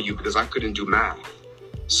of value because I couldn't do math.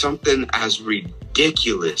 Something as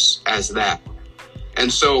ridiculous as that. And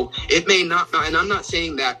so it may not, and I'm not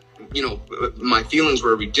saying that, my feelings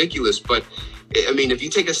were ridiculous, but I mean, if you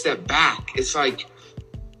take a step back, it's like,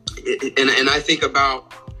 and I think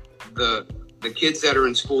about the kids that are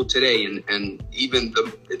in school today, and even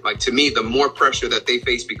to me, the more pressure that they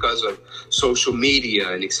face because of social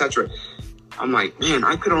media and etc. I'm like, man,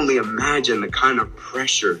 I could only imagine the kind of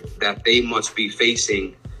pressure that they must be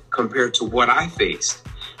facing compared to what I faced.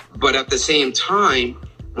 But at the same time,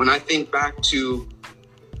 when I think back to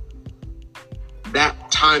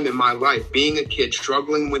that time in my life, being a kid,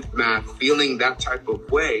 struggling with math, feeling that type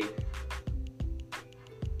of way,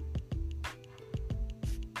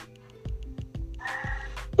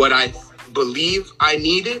 what I believe I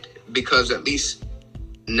needed, because at least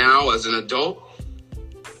now as an adult,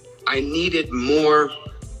 I needed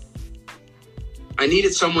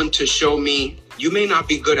someone to show me, you may not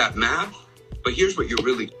be good at math, but here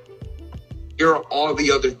are all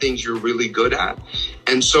the other things you're really good at.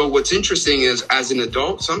 And so what's interesting is, as an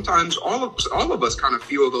adult, sometimes all of us kind of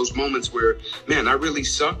feel those moments where, man, I really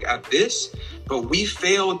suck at this, but we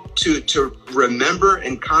fail to remember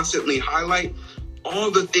and constantly highlight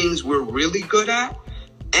all the things we're really good at.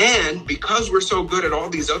 And because we're so good at all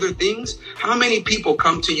these other things, how many people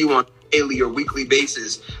come to you on a daily or weekly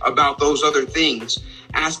basis about those other things,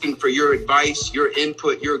 asking for your advice, your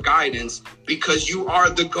input, your guidance, because you are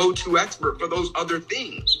the go-to expert for those other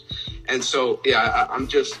things. And so, yeah,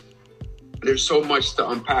 there's so much to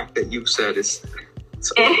unpack that you've said. It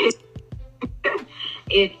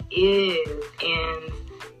is. And,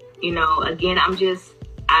 again,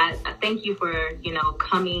 I thank you for,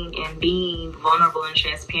 coming and being vulnerable and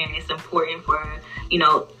transparent. It's important for,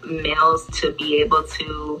 males to be able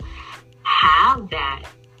to have that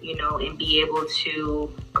you know, and be able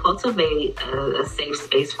to cultivate a safe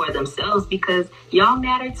space for themselves, because y'all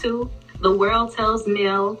matter too. The world tells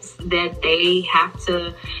males that they have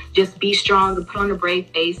to just be strong and put on a brave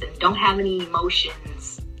face and don't have any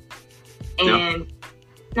emotions. And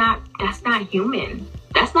that's not human.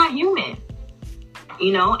 That's not human.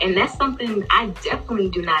 You know, and that's something I definitely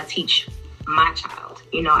do not teach my child.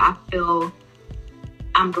 You know,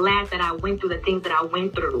 I'm glad that I went through the things that I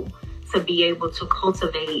went through to be able to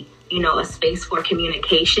cultivate, you know, a space for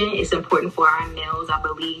communication. It's important for our males, I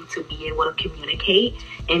believe, to be able to communicate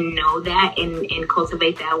and know that and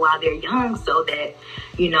cultivate that while they're young, so that,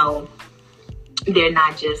 you know, they're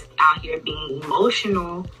not just out here being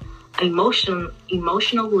emotionless,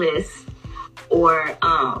 or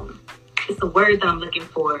it's a word that I'm looking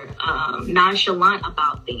for, nonchalant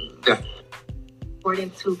about things. Yeah.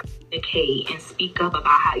 Important to communicate and speak up about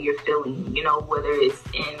how you're feeling, you know, whether it's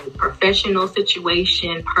in professional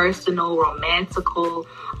situation, personal, romantical,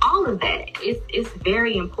 all of that. It's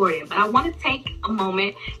very important. But I want to take a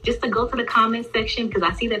moment just to go to the comment section, because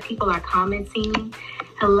I see that people are commenting.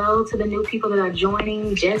 Hello to the new people that are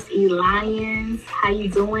joining. Jess E. Lyons, how you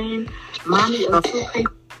doing? Mommy of two crazy,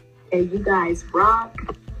 you guys rock.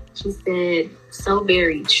 She said, so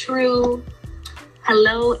very true.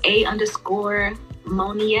 Hello, A_Monies.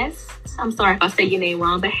 I'm sorry if I say your name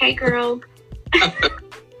wrong, but hey, girl.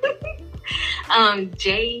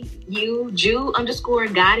 Ju_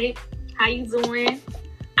 got it. How you doing?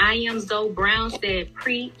 I am Zoe Brown said,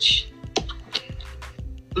 preach.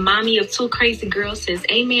 Mommy of two crazy girls says,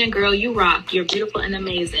 amen, girl, you rock. You're beautiful and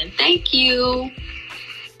amazing. Thank you.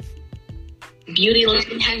 Beauty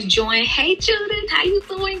Lynn has joined. Hey, Judith, how you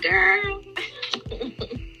doing, girl?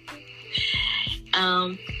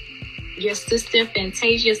 Your sister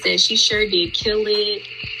Fantasia says she sure did kill it.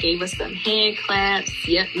 Gave us some hand claps.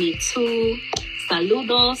 Yep, me too.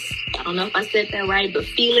 Saludos. I don't know if I said that right, but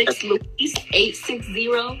Felix Luis 860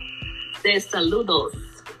 says saludos.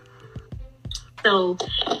 So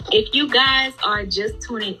if you guys are just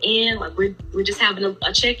tuning in, like we're just having a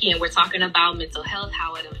check-in. We're talking about mental health,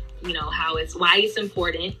 how why it's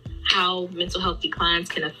important, how mental health declines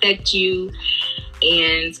can affect you,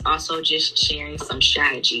 and also just sharing some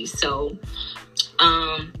strategies. So,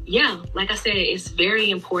 like I said, it's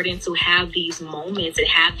very important to have these moments and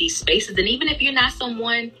have these spaces. And even if you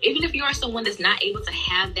are someone that's not able to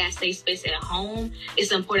have that safe space at home,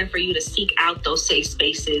 it's important for you to seek out those safe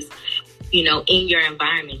spaces, you know, in your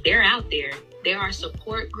environment. They're out there. There are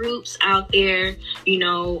support groups out there, you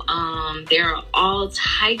know, there are all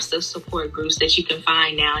types of support groups that you can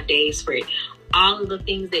find nowadays for all of the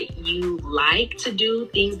things that you like to do,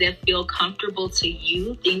 things that feel comfortable to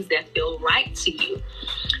you, things that feel right to you.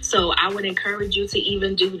 So I would encourage you to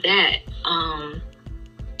even do that.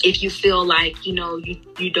 If you feel like, you know,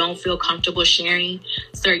 you don't feel comfortable sharing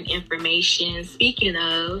certain information. Speaking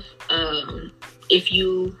of, if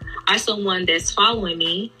you are someone that's following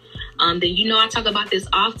me, then you know I talk about this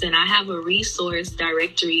often. I have a resource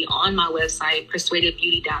directory on my website,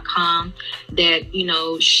 persuadedbeauty.com, that, you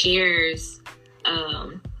know, shares,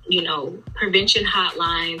 you know, prevention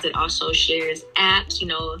hotlines. It also shares apps. You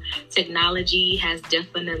know, technology has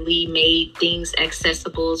definitely made things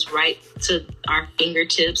accessible right to our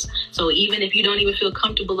fingertips. So even if you don't even feel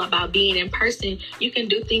comfortable about being in person, you can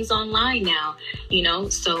do things online now, you know.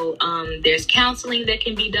 So there's counseling that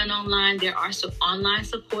can be done online. There are some online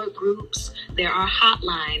support groups. There are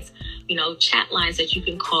hotlines, you know, chat lines that you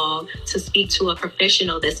can call to speak to a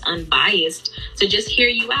professional that's unbiased, to just hear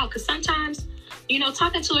you out. Because sometimes, you know,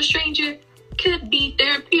 talking to a stranger could be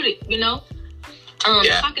therapeutic, you know.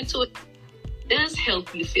 Talking to it does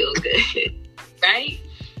help you feel good, right?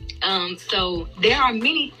 So there are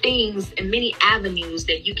many things and many avenues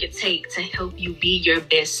that you can take to help you be your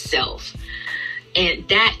best self. And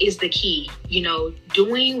that is the key, you know,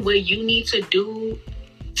 doing what you need to do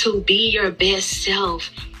to be your best self,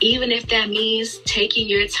 even if that means taking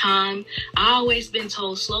your time. I've always been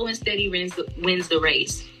told slow and steady wins the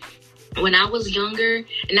race. When I was younger,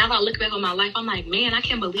 and now that I look back on my life, I'm like, man, I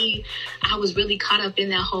can't believe I was really caught up in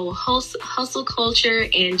that whole hustle culture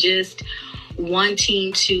and just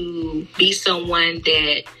wanting to be someone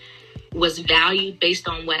that was valued based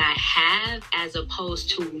on what I have as opposed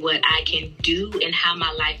to what I can do and how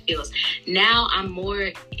my life feels. Now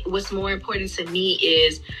what's more important to me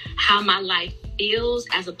is how my life feels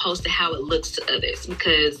as opposed to how it looks to others.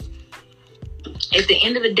 Because at the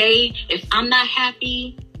end of the day, if I'm not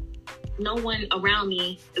happy, no one around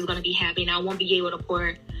me is going to be happy, and I won't be able to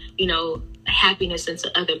pour, you know, happiness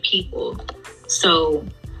into other people. So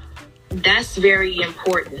that's very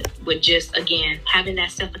important with just, again, having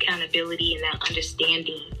that self-accountability and that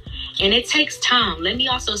understanding. And it takes time. Let me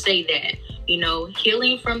also say that,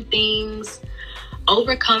 healing from things,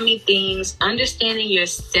 overcoming things, understanding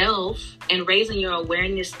yourself, and raising your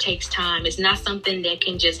awareness takes time. It's not something that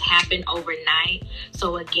can just happen overnight.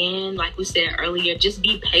 So again, like we said earlier, just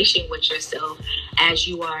be patient with yourself as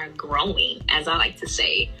you are growing, as I like to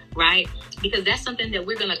say, right? Because that's something that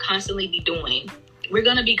we're going to constantly be doing. We're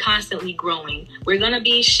going to be constantly growing. We're going to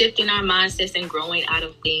be shifting our mindsets and growing out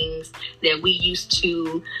of things that we used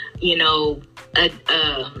to,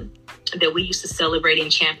 that we used to celebrate and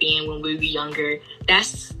champion when we were younger.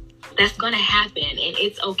 That's going to happen, and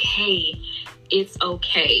it's okay. It's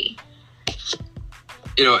okay.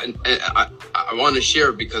 And I want to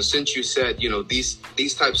share, because since you said,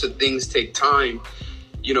 these types of things take time,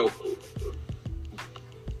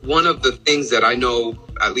 one of the things that I know,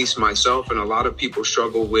 at least myself and a lot of people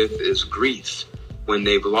struggle with, is grief when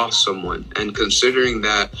they've lost someone. And considering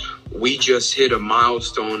that we just hit a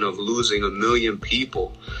milestone of losing 1 million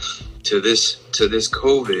people to this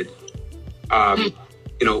COVID,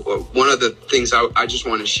 one of the things I just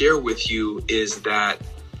want to share with you is that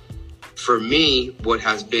for me, what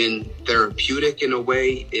has been therapeutic in a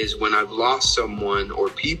way is when I've lost someone or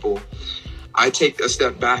people, I take a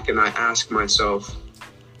step back and I ask myself,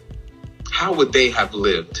 how would they have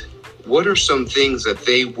lived? What are some things that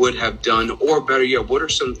they would have done? Or better yet, what are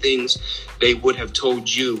some things they would have told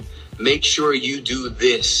you? Make sure you do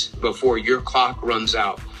this before your clock runs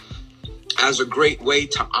out, as a great way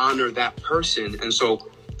to honor that person. And so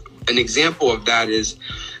an example of that is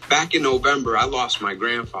back in November, I lost my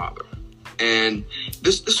grandfather. And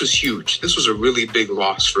this was huge. This was a really big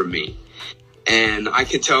loss for me. And I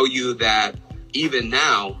can tell you that even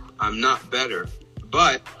now, I'm not better.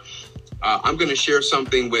 But I'm going to share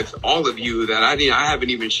something with all of you that I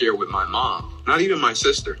haven't even shared with my mom, not even my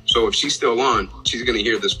sister. So if she's still on, she's going to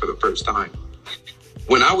hear this for the first time.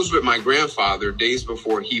 When I was with my grandfather, days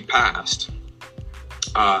before he passed,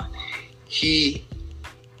 he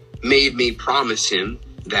made me promise him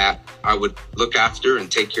that I would look after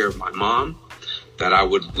and take care of my mom, that I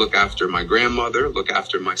would look after my grandmother, look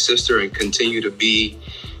after my sister, and continue to be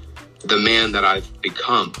the man that I've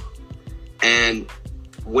become. And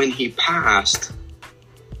when he passed,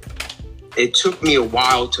 it took me a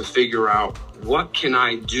while to figure out, what can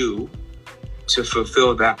I do to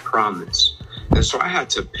fulfill that promise? And so I had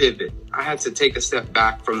to pivot. I had to take a step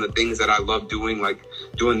back from the things that I love doing, like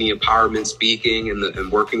doing the empowerment speaking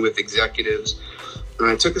and working with executives. And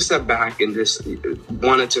I took a step back and just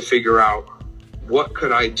wanted to figure out, what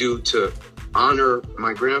could I do to honor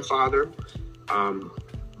my grandfather,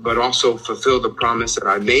 but also fulfill the promise that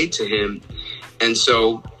I made to him. And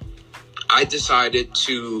so I decided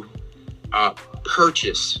to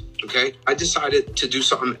purchase, okay? I decided to do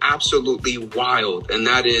something absolutely wild, and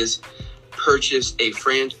that is purchase a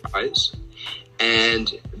franchise.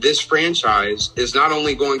 And this franchise is not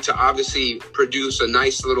only going to obviously produce a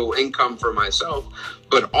nice little income for myself,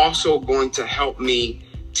 but also going to help me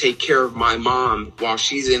take care of my mom while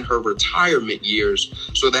she's in her retirement years,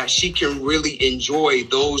 so that she can really enjoy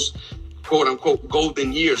those quote unquote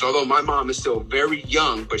golden years. Although my mom is still very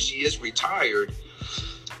young, but she is retired.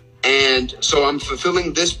 And so I'm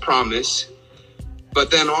fulfilling this promise. But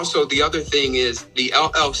then also the other thing is the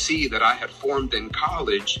LLC that I had formed in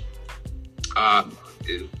college,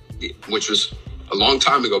 which was a long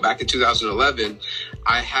time ago, back in 2011,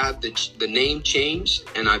 I had the name changed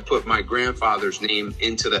and I put my grandfather's name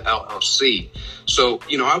into the LLC. So,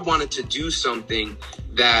 I wanted to do something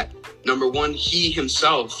that, number one, he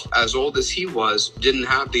himself, as old as he was, didn't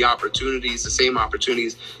have the same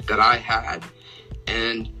opportunities that I had.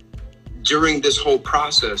 And during this whole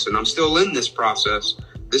process, and I'm still in this process,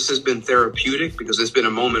 this has been therapeutic because it's been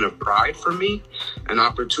a moment of pride for me, an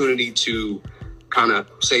opportunity to kind of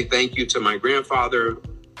say thank you to my grandfather,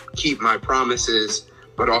 keep my promises,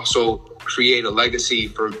 but also create a legacy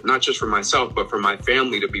for not just for myself, but for my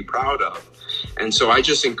family to be proud of. And so I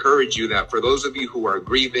just encourage you that for those of you who are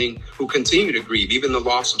grieving, who continue to grieve, even the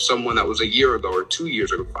loss of someone that was a year ago or 2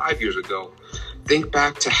 years ago, 5 years ago, think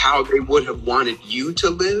back to how they would have wanted you to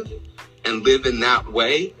live and live in that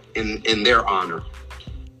way in their honor.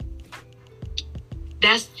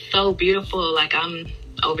 That's so beautiful. Like, I'm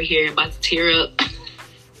over here about to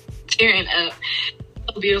tearing up.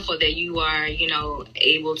 So beautiful that you are,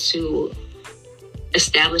 able to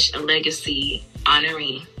establish a legacy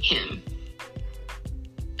honoring him.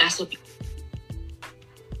 That's what.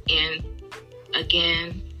 And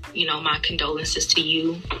again, my condolences to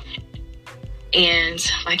you. And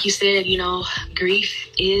like you said, grief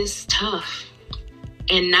is tough.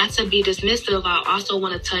 And not to be dismissive, I also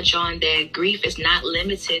want to touch on that grief is not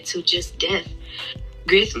limited to just death.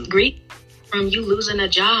 Grief from you losing a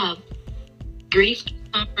job. Grief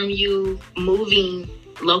comes from you moving,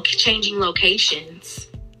 changing locations.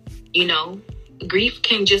 You know, grief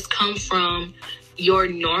can just come from your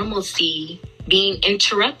normalcy being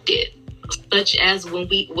interrupted, such as what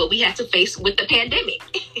we had to face with the pandemic.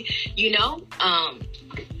 You know,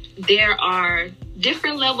 there are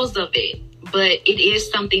different levels of it, but it is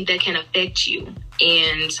something that can affect you.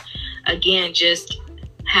 And again, just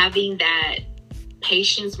having that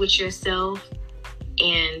patience with yourself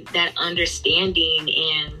and that understanding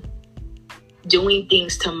and doing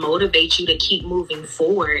things to motivate you to keep moving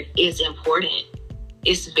forward is important.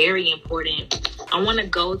 It's very important. I want to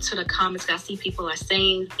go to the comments. I see people are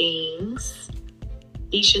saying things.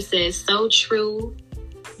 Isha says, so true.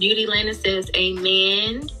 Beauty Lana says,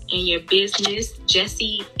 amen. In your business.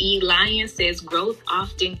 Jesse E. Lyon says, growth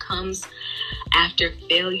often comes after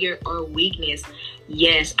failure or weakness.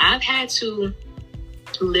 Yes, I've had to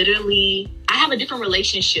I have a different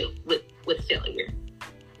relationship with failure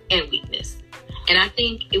and weakness. And I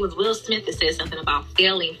think it was Will Smith that said something about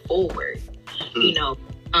failing forward. You know,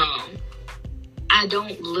 I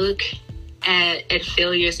don't look at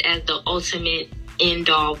failures as the ultimate end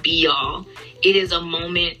all be all. It is a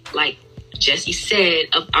moment, like Jesse said,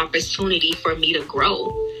 of opportunity for me to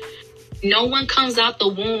grow. No one comes out the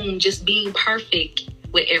womb just being perfect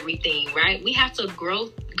with everything, right? We have to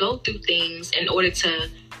go through things in order to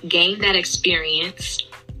gain that experience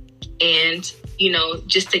and, you know,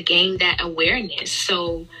 just to gain that awareness.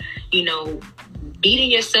 So, you know, beating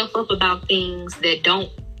yourself up about things that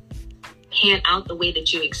don't pan out the way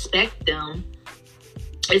that you expect them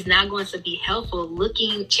is not going to be helpful.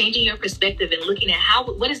 Changing your perspective and looking at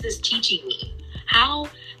what is this teaching me? How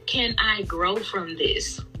can I grow from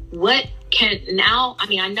this?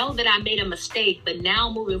 I know that I made a mistake, but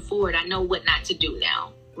now moving forward, I know what not to do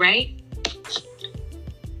now, right?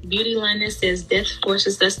 Beauty London says, death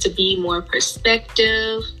forces us to be more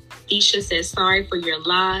perspective. Isha says, sorry for your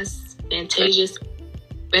loss. Fantasia,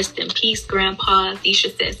 rest in peace, Grandpa. Isha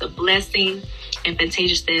says, a blessing. And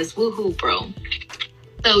Fantasia says, woohoo, bro.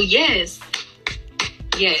 So yes.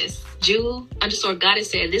 Jew_Goddess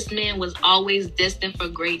said, this man was always destined for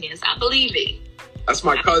greatness. I believe it. That's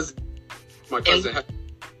my cousin.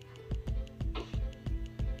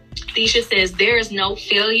 Tisha says, there is no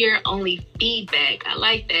failure, only feedback. I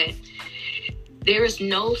like that. There is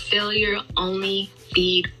no failure, only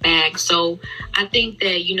feedback. So I think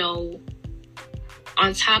that, you know,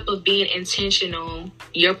 on top of being intentional,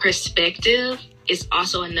 your perspective is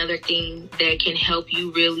also another thing that can help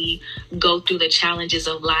you really go through the challenges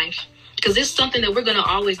of life. Because it's something that we're going to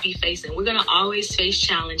always be facing. We're going to always face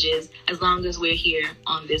challenges as long as we're here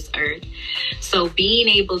on this earth. So being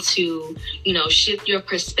able to, you know, shift your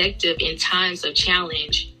perspective in times of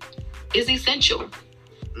challenge is essential.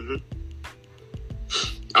 Mm-hmm.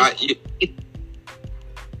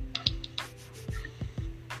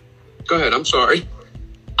 Go ahead. I'm sorry.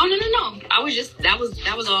 Oh, no. That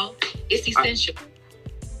was all. It's essential.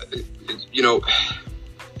 You know,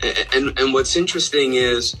 and what's interesting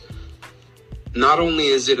is, not only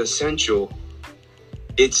is it essential,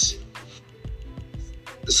 it's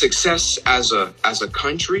success as a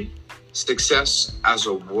country, success as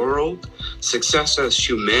a world, success as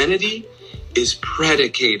humanity is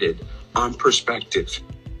predicated on perspective.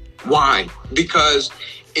 Why? Because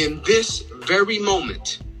in this very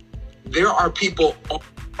moment, there are people all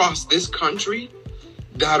across this country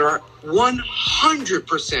that are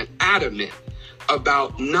 100% adamant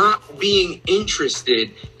about not being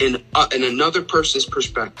interested in another person's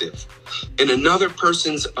perspective, in another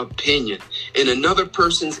person's opinion, in another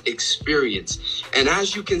person's experience. And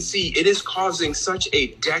as you can see, it is causing such a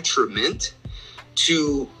detriment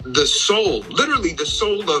to the soul, literally the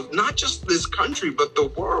soul of not just this country, but the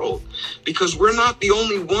world, because we're not the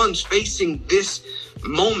only ones facing this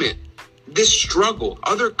moment, this struggle.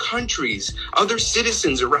 Other countries, other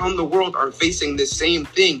citizens around the world are facing the same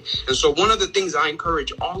thing. And so one of the things I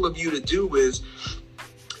encourage all of you to do is,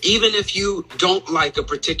 even if you don't like a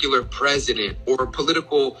particular president or a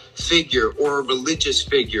political figure or a religious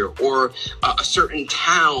figure or a certain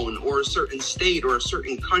town or a certain state or a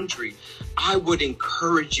certain country, I would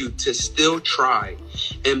encourage you to still try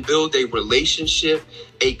and build a relationship,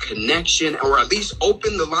 a connection, or at least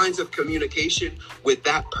open the lines of communication with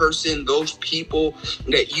that person, those people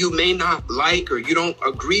that you may not like or you don't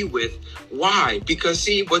agree with. Why? Because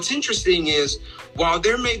see, what's interesting is, while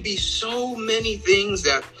there may be so many things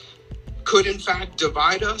that could in fact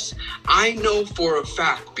divide us. I know for a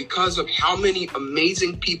fact, because of how many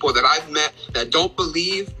amazing people that I've met that don't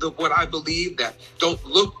believe what I believe, that don't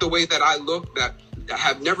look the way that I look, that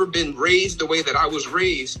have never been raised the way that I was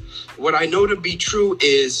raised, what I know to be true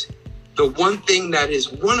is the one thing that is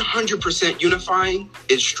 100% unifying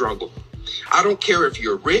is struggle. I don't care if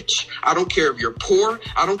you're rich. I don't care if you're poor.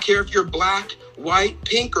 I don't care if you're black, white,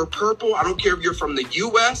 pink, or purple. I don't care if you're from the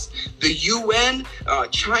U.S., the UN,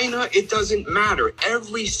 China. It doesn't matter.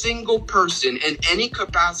 Every single person in any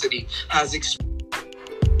capacity has experienced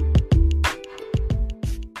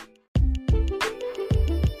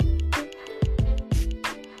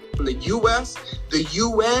the U.S., the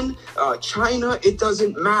UN, China, it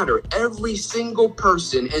doesn't matter. Every single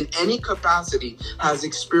person in any capacity has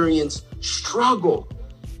experienced struggle.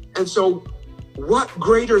 And so what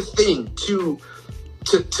greater thing to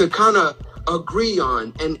kind of agree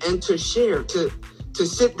on and to share, to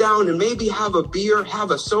sit down and maybe have a beer,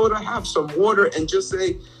 have a soda, have some water, and just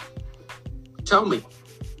say, tell me,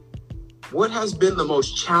 what has been the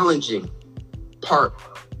most challenging part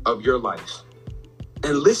of your life?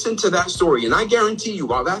 And listen to that story. And I guarantee you,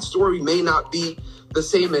 while that story may not be the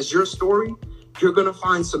same as your story, you're going to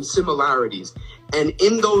find some similarities. And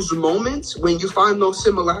in those moments, when you find those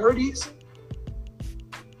similarities,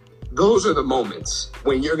 those are the moments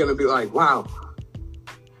when you're going to be like, wow,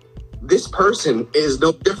 this person is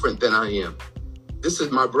no different than I am. This is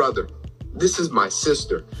my brother. This is my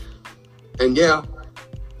sister. And yeah,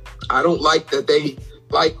 I don't like that they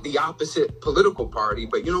like the opposite political party,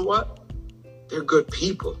 but you know what? They're good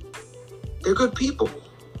people. They're good people.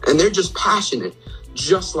 And they're just passionate,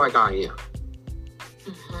 just like I am.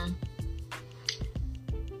 Mm-hmm.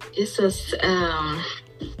 It's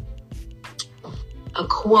a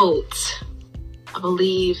quote, I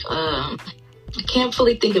believe. I can't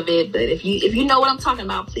fully think of it, but if you know what I'm talking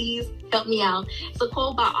about, please help me out. It's a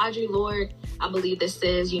quote by Audre Lorde, I believe, that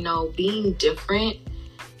says, being different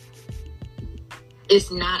is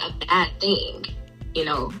not a bad thing,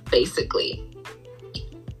 basically.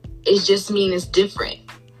 It just means it's different,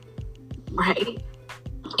 right?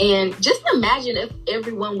 And just imagine if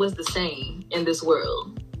everyone was the same in this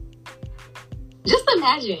world. Just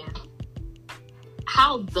imagine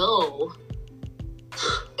how dull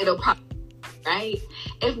it'll probably be, right?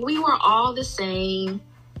 If we were all the same,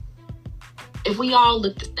 if we all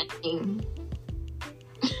looked the same,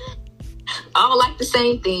 all like the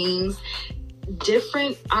same things,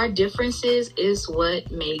 our differences is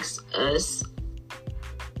what makes us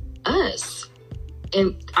us.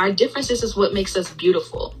 And our differences is what makes us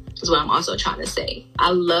beautiful, is what I'm also trying to say.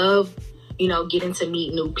 I love, getting to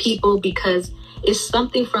meet new people because it's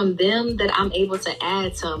something from them that I'm able to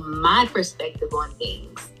add to my perspective on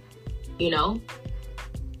things,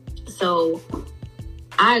 So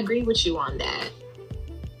I agree with you on that.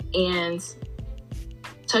 And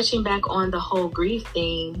touching back on the whole grief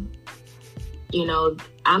thing,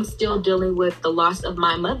 I'm still dealing with the loss of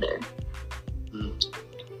my mother.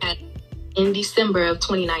 In December of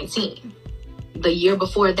 2019. The year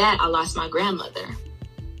before that, I lost my grandmother.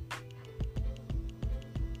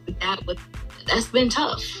 That's been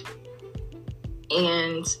tough.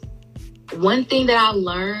 And one thing that I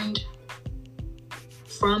learned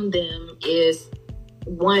from them is,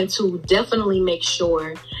 one, to definitely make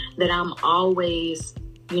sure that I'm always,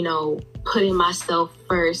 putting myself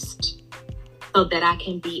first so that I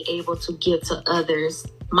can be able to give to others.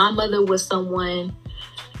 My mother was someone,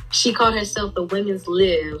 she called herself the women's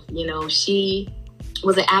live. She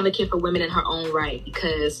was an advocate for women in her own right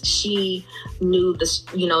because she knew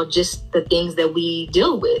just the things that we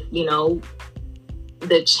deal with,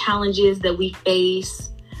 the challenges that we face,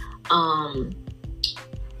 the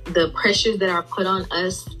pressures that are put on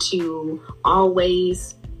us to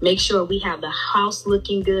always make sure we have the house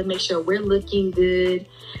looking good, make sure we're looking good,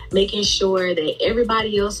 making sure that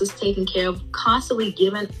everybody else is taken care of, constantly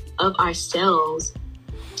giving of ourselves.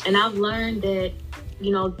 And I've learned that,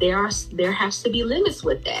 there has to be limits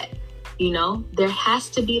with that. There has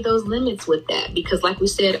to be those limits with that. Because like we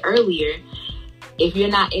said earlier, if you're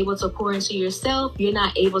not able to pour into yourself, you're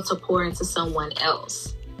not able to pour into someone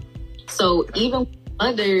else. So even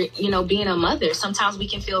being a mother, sometimes we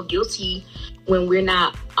can feel guilty when we're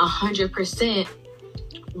not 100%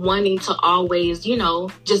 wanting to always,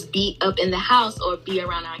 just be up in the house or be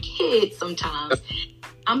around our kids sometimes.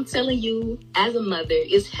 I'm telling you, as a mother,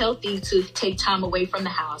 it's healthy to take time away from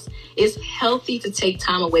the house. It's healthy to take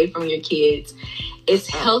time away from your kids. It's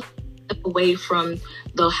healthy to step away from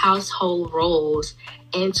the household roles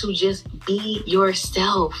and to just be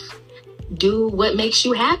yourself. Do what makes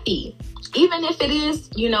you happy. Even if it is,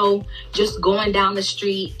 just going down the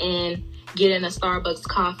street and, getting a Starbucks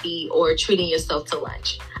coffee or treating yourself to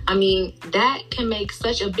lunch. I mean, that can make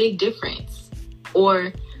such a big difference.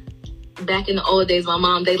 Or back in the old days, my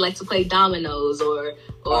mom, they like to play dominoes or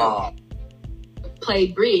play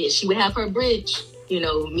bridge. She would have her bridge,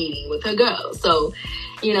 meeting with her girls. So,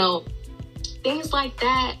 things like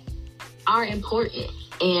that are important.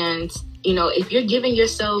 And, if you're giving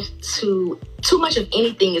yourself too much of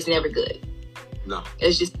anything is never good. No.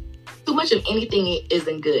 It's just too much of anything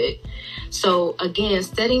isn't good. So again,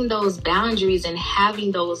 setting those boundaries and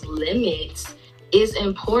having those limits is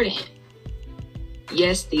important.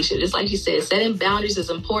 Yes, Tisha, just like you said, setting boundaries is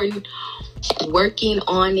important. Working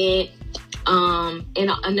on it. And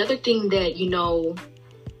another thing that,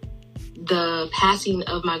 the passing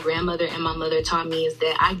of my grandmother and my mother taught me is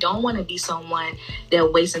that I don't want to be someone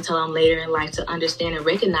that waits until I'm later in life to understand and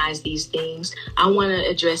recognize these things. I want to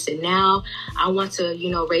address it now. I want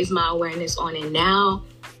to, raise my awareness on it now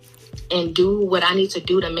and do what I need to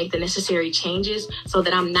do to make the necessary changes so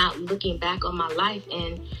that I'm not looking back on my life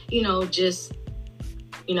and, just,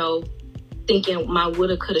 thinking my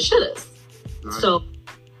woulda, coulda, shouldas. Right. So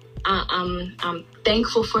I'm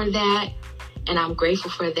thankful for that. And I'm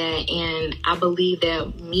grateful for that. And I believe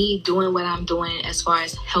that me doing what I'm doing as far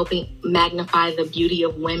as helping magnify the beauty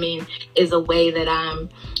of women is a way that I'm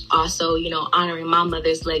also, honoring my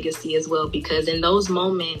mother's legacy as well. Because in those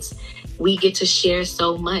moments, we get to share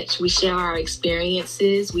so much. We share our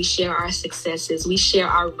experiences. We share our successes. We share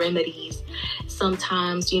our remedies.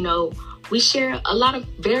 Sometimes, we share a lot of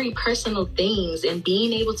very personal things, and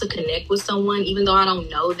being able to connect with someone, even though I don't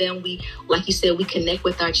know them, like you said, we connect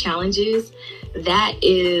with our challenges. That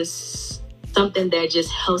is something that just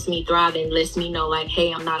helps me thrive and lets me know, like,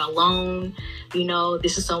 hey, I'm not alone.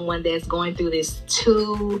 This is someone that's going through this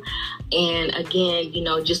too. And again,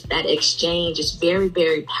 just that exchange is very,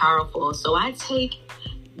 very powerful. So I take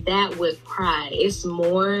that with pride. It's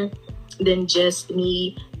more than just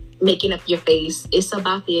me making up your face. It's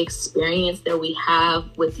about the experience that we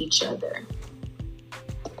have with each other.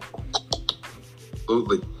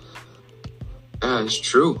 Absolutely. Yeah, it's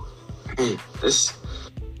true. And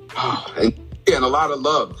a lot of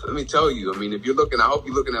love. Let me tell you. I mean, if you're looking, I hope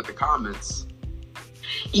you're looking at the comments.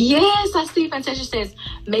 Yes, I see. Fantasia says,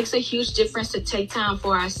 makes a huge difference to take time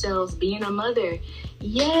for ourselves, being a mother.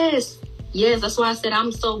 Yes, that's why I said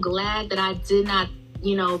I'm so glad that I did not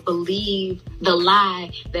believe the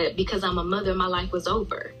lie that because I'm a mother, my life was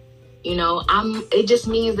over. It just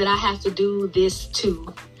means that I have to do this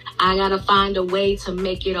too. I got to find a way to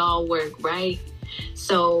make it all work, right?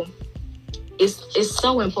 So it's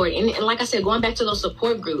so important. And like I said, going back to those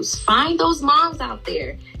support groups, find those moms out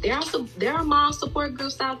there. There are mom support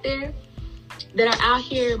groups out there that are out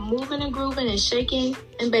here moving and grooving and shaking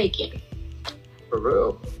and baking. For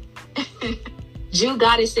real. Jew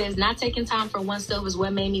Goddess says, not taking time for oneself is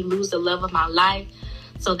what made me lose the love of my life.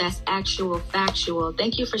 So that's actual factual.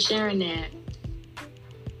 Thank you for sharing that.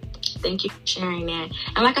 Thank you for sharing that.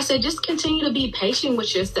 And like I said, just continue to be patient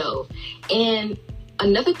with yourself. And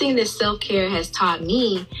another thing that self-care has taught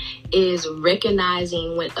me is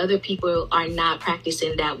recognizing when other people are not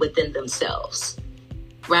practicing that within themselves,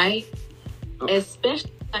 right? Oh.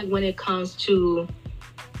 Especially like when it comes to,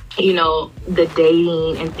 the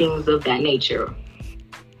dating and things of that nature.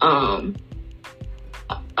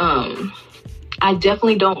 I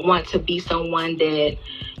definitely don't want to be someone that,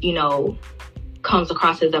 comes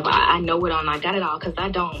across as if I know it all and I got it all, because I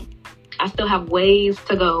don't. I still have ways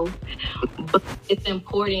to go, but it's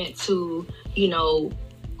important to,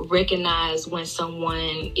 recognize when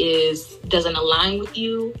someone doesn't align with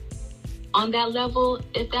you on that level,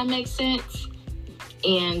 if that makes sense.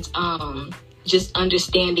 And just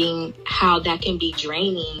understanding how that can be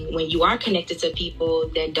draining when you are connected to people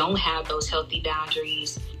that don't have those healthy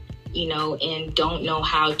boundaries, and don't know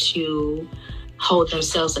how to hold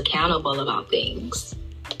themselves accountable about things.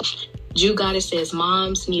 Jew Goddess says,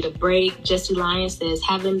 moms need a break. Jesse Lyon says,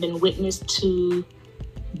 having been witness to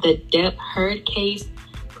the Depp Heard case,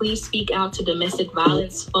 please speak out to domestic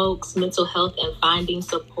violence folks, mental health, and finding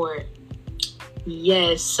support.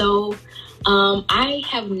 Yes, so I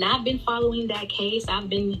have not been following that case. I've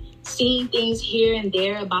been seeing things here and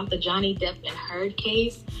there about the Johnny Depp and Heard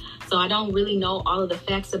case. So I don't really know all of the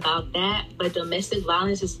facts about that, but domestic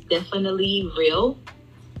violence is definitely real.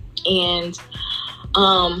 And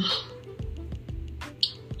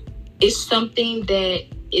it's something that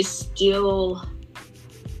is still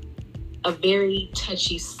a very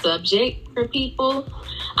touchy subject for people.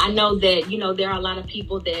 I know that, there are a lot of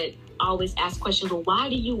people that always ask questions, well, why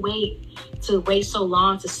do you wait so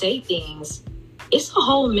long to say things? It's a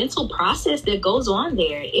whole mental process that goes on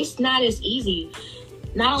there. It's not as easy.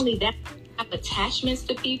 Not only that, attachments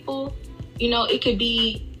to people, it could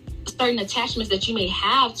be certain attachments that you may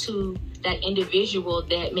have to that individual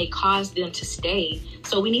that may cause them to stay.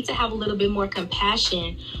 So we need to have a little bit more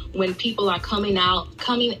compassion when people are coming out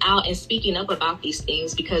and speaking up about these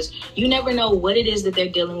things, because you never know what it is that they're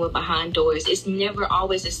dealing with behind doors. It's never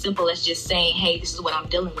always as simple as just saying, hey, this is what I'm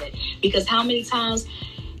dealing with. Because how many times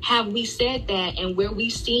have we said that, and where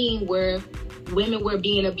we've seen where women were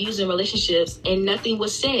being abused in relationships and nothing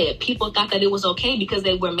was said? People thought that it was okay because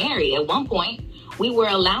they were married. At one point, we were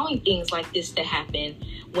allowing things like this to happen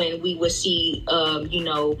when we would see,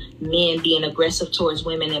 men being aggressive towards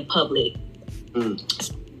women in public.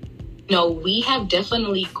 We have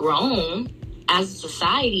definitely grown as a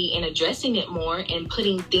society in addressing it more and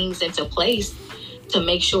putting things into place to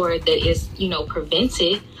make sure that it's,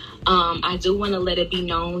 prevented. I do want to let it be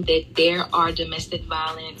known that there are domestic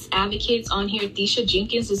violence advocates on here. Tisha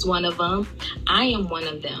Jenkins is one of them. I am one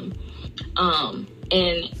of them.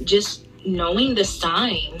 And just knowing the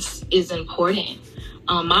signs is important.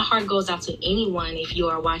 My heart goes out to anyone if you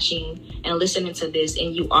are watching and listening to this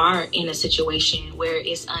and you are in a situation where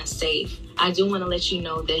it's unsafe. I do want to let you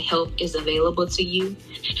know that help is available to you.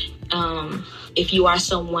 If you are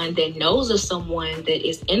someone that knows of someone that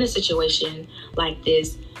is in a situation like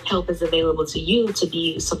this, help is available to you to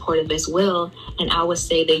be supportive as well. And I would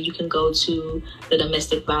say that you can go to the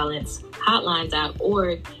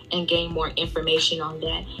domesticviolencehotline.org and gain more information on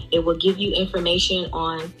that. It will give you information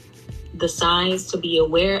on the signs to be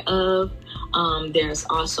aware of. There's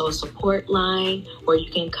also a support line where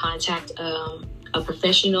you can contact a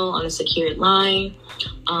professional on a secured line.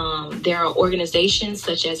 There are organizations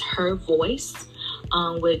such as Her Voice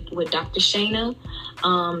with Dr. Shana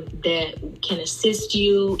that can assist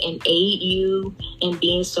you and aid you in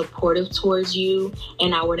being supportive towards you.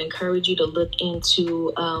 And I would encourage you to look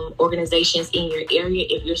into organizations in your area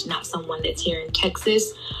if you're not someone that's here in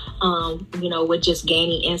Texas, with just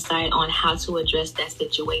gaining insight on how to address that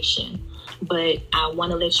situation. But I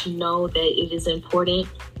want to let you know that it is important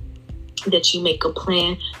that you make a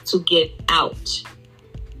plan to get out.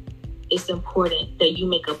 It's important that you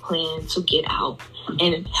make a plan to get out,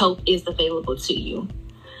 and help is available to you.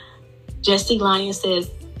 Jesse Lyon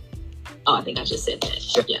says, I think I just said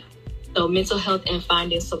that. Yeah. So mental health and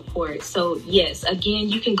finding support. So yes, again,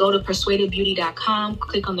 you can go to persuadedbeauty.com,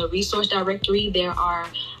 click on the resource directory. There are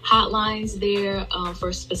hotlines there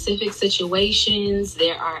for specific situations.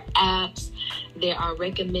 There are apps. There are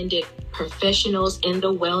recommended professionals in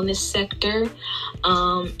the wellness sector.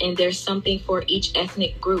 And there's something for each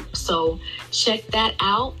ethnic group. So check that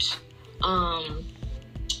out.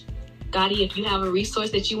 Gotti, if you have a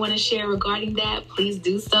resource that you want to share regarding that, please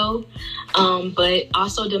do so. But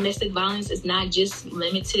also, domestic violence is not just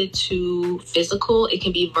limited to physical. It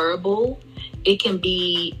can be verbal. It can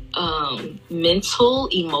be mental,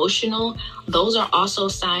 emotional. Those are also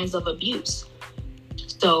signs of abuse.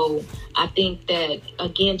 So I think that,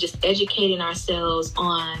 again, just educating ourselves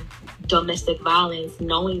on domestic violence,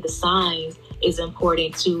 knowing the signs, is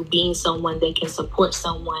important to being someone that can support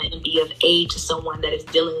someone and be of aid to someone that is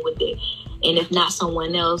dealing with it. And if not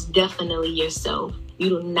someone else, definitely yourself. You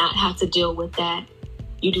do not have to deal with that.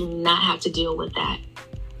 You do not have to deal with that.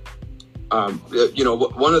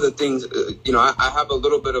 One of the things, I have a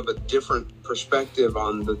little bit of a different perspective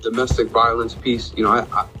on the domestic violence piece.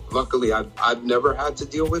 Luckily, I've never had to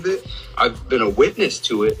deal with it. I've been a witness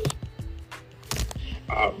to it.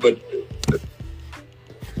 But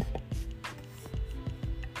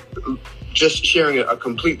just sharing a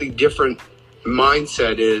completely different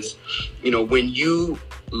mindset is, when you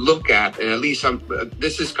look at, and at least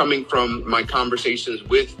this is coming from my conversations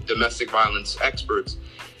with domestic violence experts,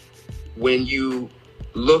 when you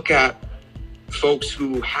look at folks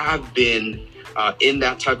who have been in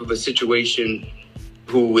that type of a situation,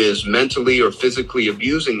 who is mentally or physically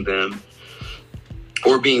abusing them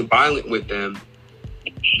or being violent with them,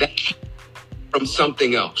 that's from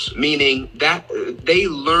something else, meaning that they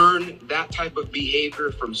learn that type of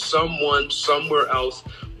behavior from someone somewhere else,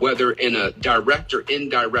 whether in a direct or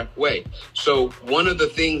indirect way. So one of the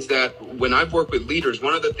things that, when I've worked with leaders,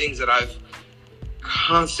 one of the things that I've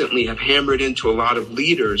constantly have hammered into a lot of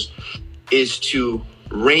leaders is to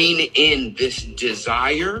rein in this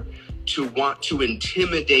desire to want to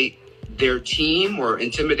intimidate their team or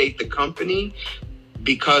intimidate the company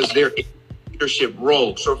because they're in a leadership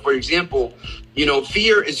role. So for example,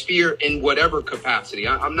 fear is fear in whatever capacity.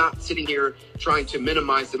 I'm not sitting here trying to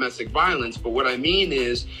minimize domestic violence, but what I mean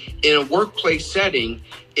is, in a workplace setting,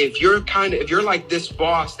 if you're like this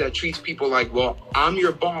boss that treats people like, well, I'm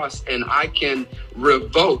your boss and I can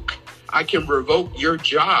revoke your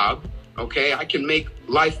job, Okay, I can make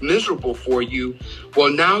life miserable for you.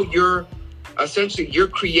 Well, now you're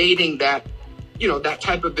creating that, that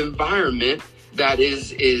type of environment that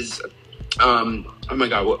is oh my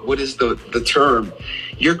God, what is the term?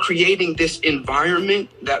 You're creating this environment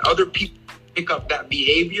that other people pick up that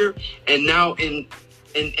behavior, and now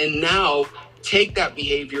now take that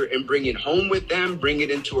behavior and bring it home with them, bring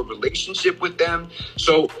it into a relationship with them.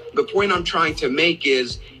 So the point I'm trying to make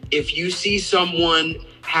is, if you see someone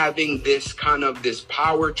having this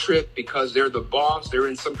power trip because they're the boss, they're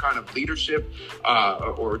in some kind of leadership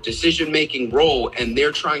or decision-making role, and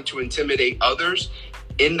they're trying to intimidate others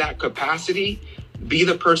in that capacity, be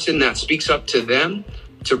the person that speaks up to them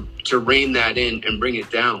to rein that in and bring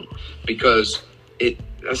it down, because it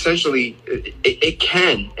essentially it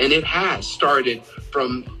can, and it has started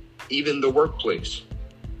from even the workplace.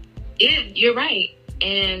 Yeah, you're right.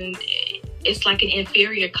 And it's like an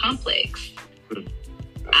inferior complex.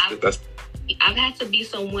 I've had to be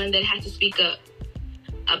someone that had to speak up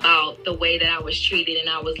about the way that I was treated, and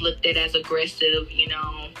I was looked at as aggressive.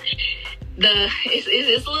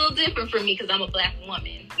 It's a little different for me because I'm a Black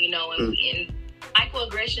woman, and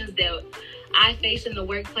microaggressions that I face in the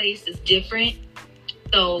workplace is different.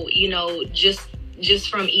 So, just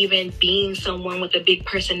from even being someone with a big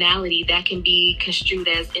personality, that can be construed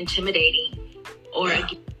as intimidating or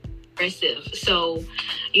aggressive. So,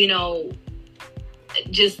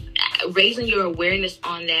 just raising your awareness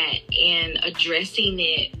on that and addressing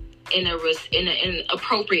it in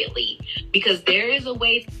appropriately, because there is a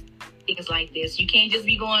way to do things like this. You can't just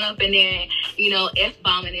be going up in there,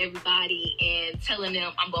 F-bombing everybody and telling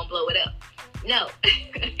them I'm going to blow it up. No,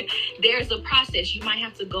 there's a process. You might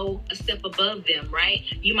have to go a step above them, right?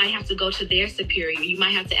 You might have to go to their superior. You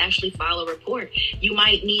might have to actually file a report. You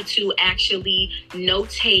might need to actually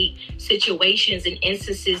notate situations and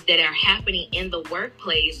instances that are happening in the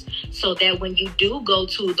workplace, so that when you do go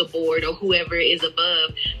to the board or whoever is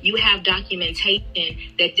above, you have documentation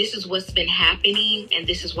that this is what's been happening and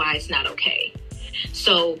this is why it's not okay.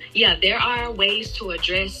 So, yeah, there are ways to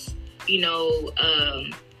address,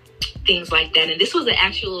 things like that. And this was an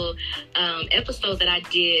actual episode that I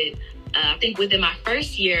did, I think within my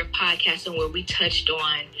first year of podcasting, where we touched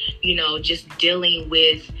on, just dealing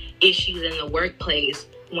with issues in the workplace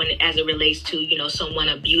as it relates to, someone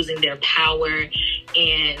abusing their power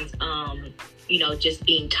and, just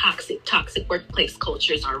being toxic. Toxic workplace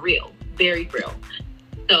cultures are real, very real.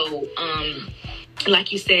 So,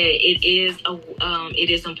 like you said, it is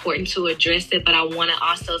important to address it, but I want to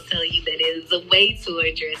also tell you that it is a way to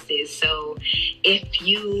address it. So if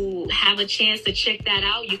you have a chance to check that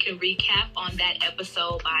out, you can recap on that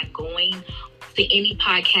episode by going to any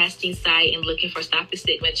podcasting site and looking for Stop the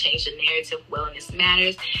Stigma, Change the Narrative, Wellness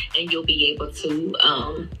Matters, and you'll be able to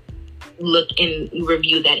look and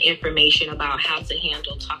review that information about how to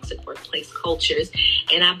handle toxic workplace cultures.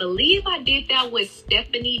 And I believe I did that with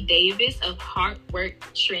Stephanie Davis of Heart Work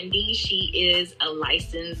Trending. She is a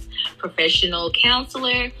licensed professional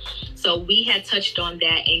counselor. So we had touched on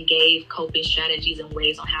that and gave coping strategies and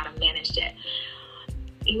ways on how to manage that.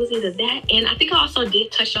 It was either that, and I think I also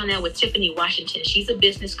did touch on that with Tiffany Washington. She's a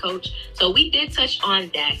business coach. So we did touch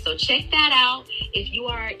on that. So check that out if you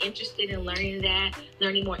are interested in learning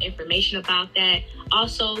more information about that.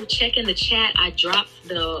 Also, check in the chat. I dropped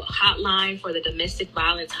the hotline for the domestic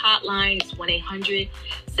violence hotline. It's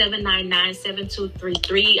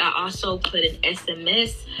 1-800-799-7233. I also put an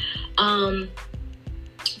SMS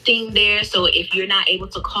thing there. So if you're not able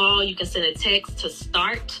to call, you can send a text to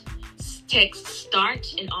START. Text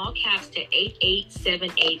START in all caps to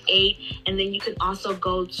 88788. And then you can also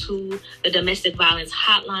go to the domestic violence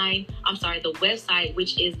hotline. The website,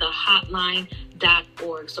 which is the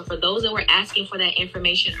hotline.org. So for those that were asking for that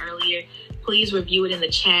information earlier, please review it in the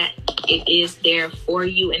chat. It is there for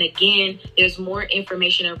you. And again, there's more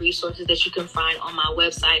information and resources that you can find on my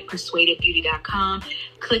website, persuadedbeauty.com,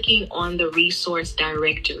 clicking on the resource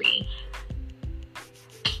directory.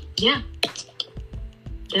 Yeah.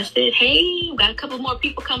 That's it. Hey, we got a couple more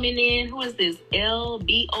people coming in. Who is this?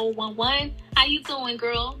 LBO11. How you doing,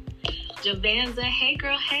 girl? Javanza. Hey,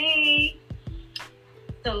 girl. Hey.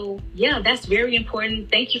 So, yeah, that's very important.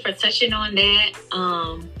 Thank you for touching on that.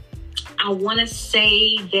 I want to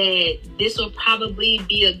say that this will probably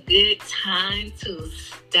be a good time to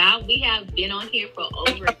stop. We have been on here for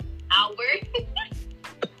over an hour.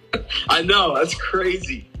 I know. That's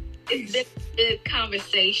crazy. It's been a good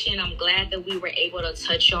conversation. I'm glad that we were able to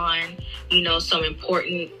touch on, some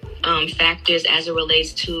important factors as it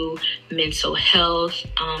relates to mental health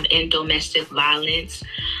and domestic violence.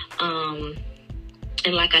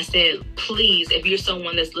 And like I said, please, if you're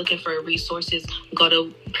someone that's looking for resources, go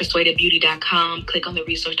to persuadedbeauty.com, click on the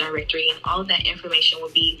resource directory, and all of that information will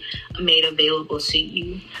be made available to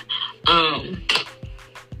you.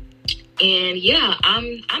 And yeah,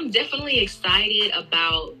 I'm definitely excited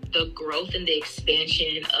about the growth and the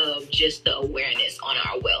expansion of just the awareness on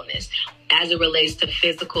our wellness as it relates to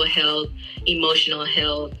physical health, emotional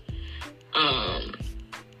health,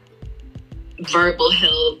 verbal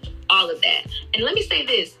health, all of that. And let me say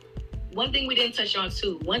this, one thing we didn't touch on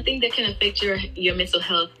too, one thing that can affect your mental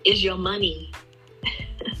health is your money.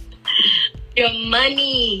 Your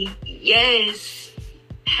money, yes.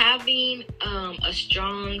 Having a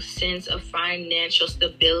strong sense of financial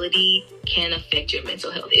stability can affect your mental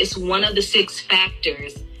health. It's one of the 6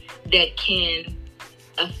 factors that can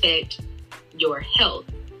affect your health.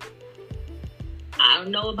 I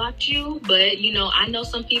don't know about you, but I know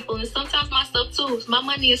some people, and sometimes myself too. My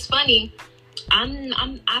money is funny. I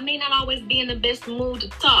may not always be in the best mood to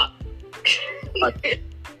talk.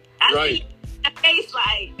 Right. I face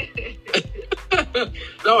like.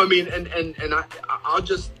 No, I mean, and I'll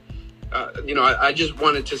just, I just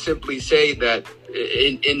wanted to simply say that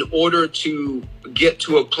in order to get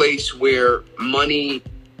to a place where money,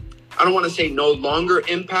 I don't want to say no longer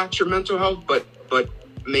impacts your mental health, but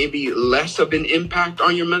maybe less of an impact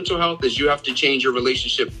on your mental health, is you have to change your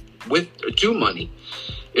relationship to money.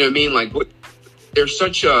 You know what I mean? Like, there's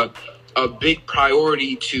such a big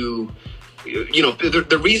priority to,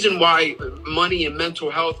 the reason why money and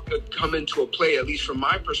mental health could come into a play, at least from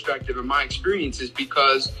my perspective and my experience, is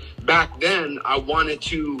because back then I wanted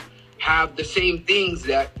to have the same things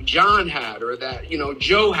that John had, or that,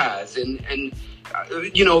 Joe has. And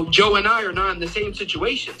Joe and I are not in the same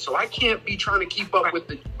situation. So I can't be trying to keep up with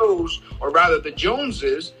the Joes, or rather the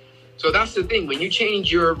Joneses. So that's the thing. When you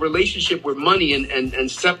change your relationship with money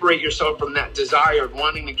and separate yourself from that desire of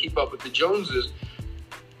wanting to keep up with the Joneses,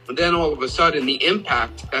 then all of a sudden the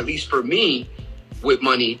impact, at least for me, with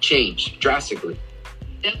money changed drastically.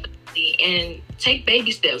 Definitely. And take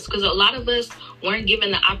baby steps, because a lot of us weren't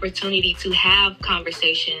given the opportunity to have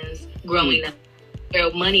conversations growing up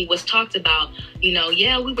where money was talked about.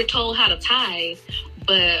 Yeah, we were told how to tithe,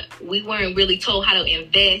 but we weren't really told how to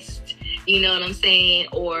invest, you know what I'm saying?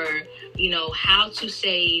 Or, how to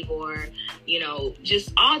save, or,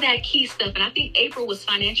 just all that key stuff. And I think April was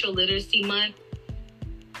Financial Literacy Month.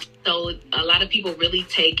 So a lot of people really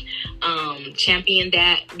champion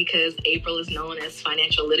that, because April is known as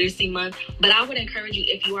Financial Literacy Month. But I would encourage you,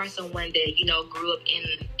 if you are someone that, grew up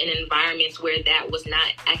in environments where that was not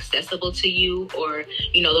accessible to you, or,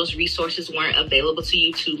 those resources weren't available to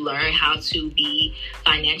you to learn how to be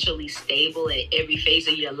financially stable at every phase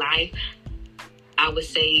of your life, I would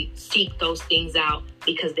say seek those things out,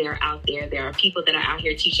 because they're out there. There are people that are out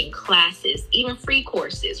here teaching classes, even free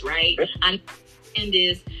courses, right? And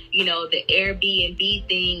is, the Airbnb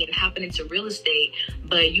thing and hopping into real estate,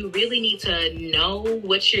 but you really need to know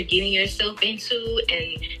what you're getting yourself into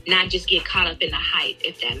and not just get caught up in the hype,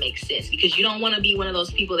 if that makes sense, because you don't want to be one of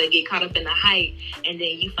those people that get caught up in the hype and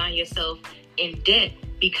then you find yourself in debt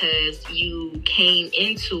because you came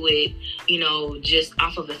into it, just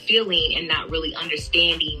off of a feeling and not really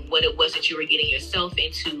understanding what it was that you were getting yourself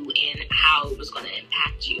into and how it was going to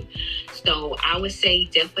impact you. So I would say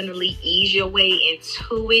definitely ease your way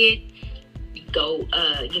into it. Go,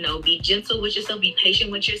 be gentle with yourself, be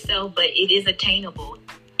patient with yourself, but it is attainable.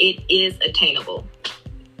 It is attainable.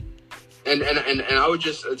 And I would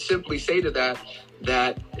just simply say to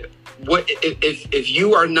that what if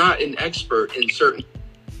you are not an expert in certain,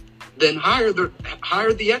 then hire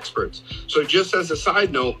the experts. So just as a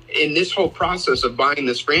side note, in this whole process of buying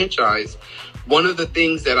this franchise, one of the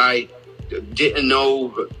things that I didn't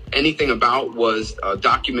know anything about was a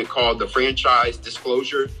document called the franchise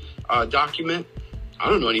disclosure document. I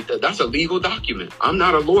don't know anything. That's a legal document. I'm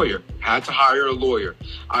not a lawyer. Had to hire a lawyer.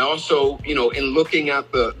 I also, in looking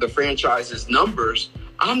at the franchise's numbers,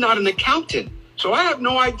 I'm not an accountant. So I have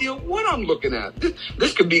no idea what I'm looking at.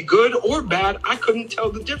 This could be good or bad. I couldn't tell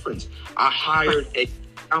the difference. I hired an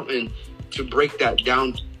accountant to break that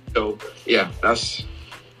down. So yeah, that's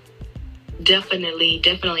definitely.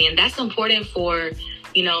 And that's important for,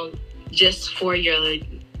 just for your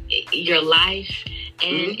life,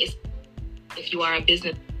 and it's, if you are a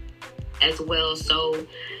business as well. So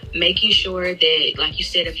making sure that, like you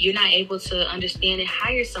said, if you're not able to understand it,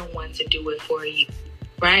 hire someone to do it for you,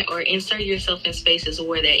 right? Or insert yourself in spaces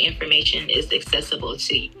where that information is accessible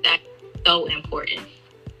to you. That's so important.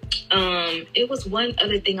 It was one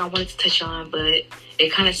other thing I wanted to touch on, but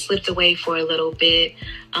it kind of slipped away for a little bit.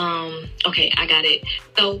 Okay, I got it.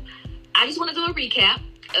 So I just want to do a recap.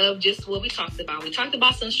 of just what we talked about. We talked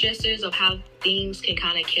about some stressors of how things can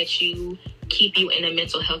kind of keep you in a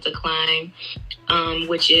mental health decline,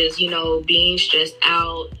 which is, being stressed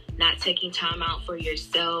out, not taking time out for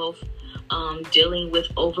yourself, dealing with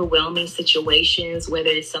overwhelming situations, whether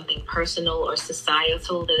it's something personal or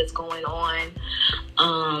societal that is going on,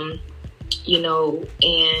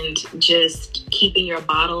 and just keeping your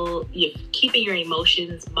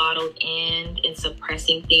emotions bottled in and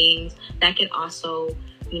suppressing things that can also,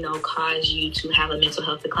 cause you to have a mental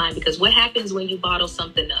health decline. Because what happens when you bottle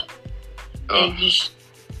something up?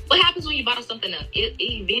 What happens when you bottle something up? It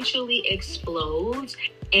eventually explodes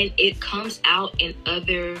and it comes out in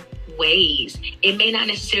other ways. It may not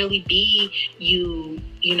necessarily be you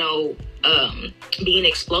being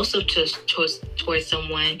explosive towards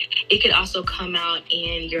someone. It could also come out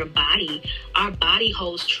in your body. Our body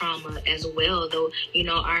holds trauma as well, though,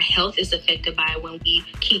 our health is affected by it when we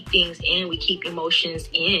keep things in, we keep emotions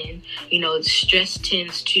in. Stress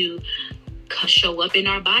tends to show up in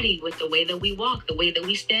our body with the way that we walk, the way that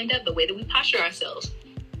we stand up, the way that we posture ourselves.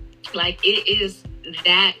 Like, it is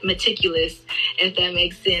that meticulous, if that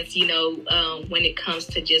makes sense, when it comes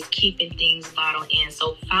to just keeping things bottled in.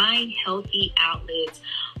 So find healthy outlets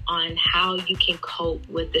on how you can cope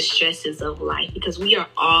with the stresses of life, because we are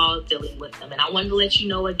all dealing with them. And I wanted to let you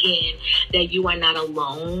know again that you are not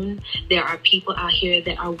alone. There are people out here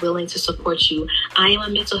that are willing to support you. I am a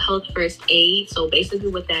mental health first aid. So basically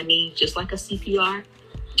what that means, just like a CPR,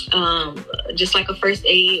 just like a first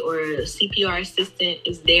aid or a CPR assistant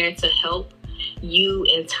is there to help you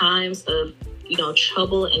in times of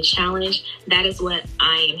trouble and challenge. That is what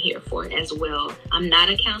I am here for as well. I'm not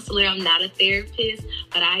a counselor, I'm not a therapist,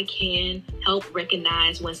 but I can help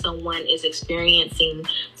recognize when someone is experiencing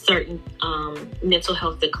certain mental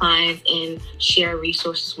health declines and share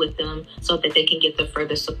resources with them so that they can get the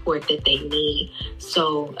further support that they need.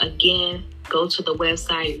 So again, go to the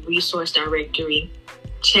website, resource directory,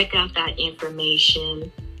 check out that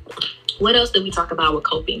information. What else did we talk about with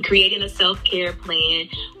coping? Creating a self-care plan,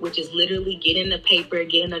 which is literally getting a paper,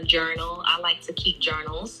 getting a journal. I like to keep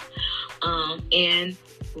journals, and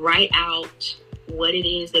write out what it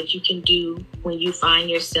is that you can do when you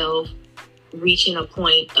find yourself reaching a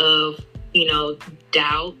point of,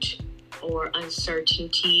 doubt or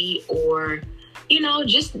uncertainty, or,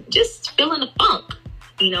 just feeling a funk.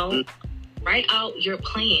 Write out your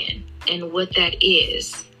plan and what that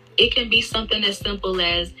is. It can be something as simple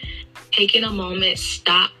as taking a moment,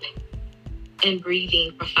 stop, and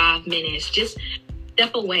breathing for 5 minutes. Just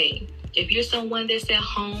step away. If you're someone that's at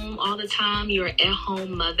home all the time, you're an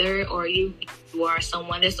at-home mother, or you are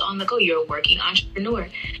someone that's on the go, you're a working entrepreneur,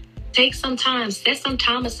 take some time, set some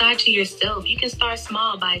time aside to yourself. You can start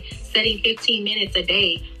small by setting 15 minutes a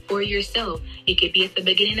day for yourself. It could be at the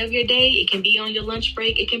beginning of your day. It can be on your lunch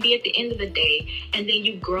break. It can be at the end of the day. And then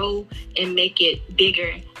you grow and make it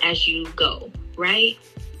bigger as you go, right?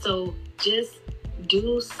 So just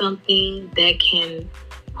do something that can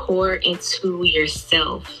pour into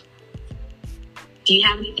yourself. Do you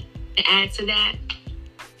have anything to add to that?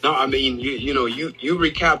 No, I mean, you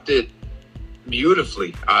recapped it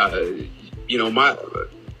beautifully.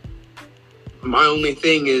 My only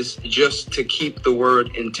thing is just to keep the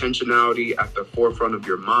word intentionality at the forefront of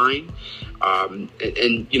your mind.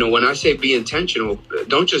 When I say be intentional,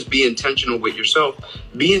 don't just be intentional with yourself.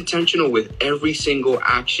 Be intentional with every single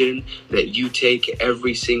action that you take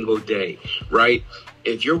every single day, right?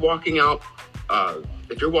 If you're walking out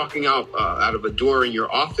out of a door in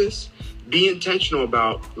your office, be intentional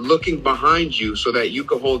about looking behind you so that you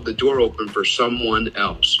can hold the door open for someone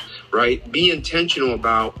else, right? Be intentional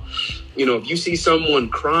about, if you see someone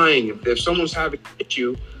crying, if someone's having an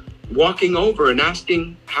issue, walking over and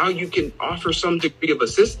asking how you can offer some degree of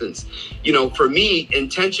assistance. For me,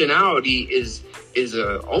 intentionality is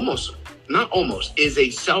a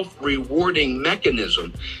self-rewarding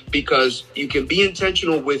mechanism, because you can be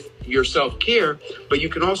intentional with your self-care, but you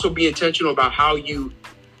can also be intentional about how you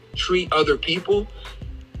treat other people.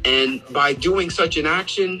 And by doing such an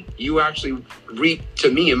action, you actually reap,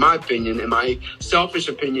 to me, in my opinion, in my selfish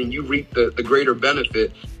opinion, you reap the greater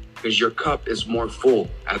benefit, because your cup is more full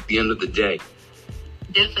at the end of the day.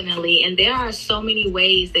 Definitely. And there are so many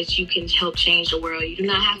ways that you can help change the world. You do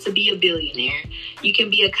not have to be a billionaire. You can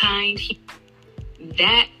be a kind.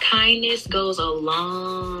 That kindness goes a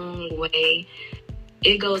long way.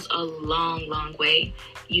 it goes a long, long way.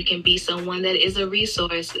 You can be someone that is a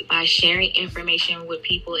resource by sharing information with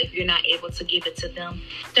people. If you're not able to give it to them,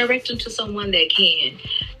 direct them to someone that can.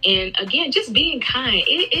 And again, just being kind.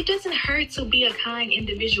 It doesn't hurt to be a kind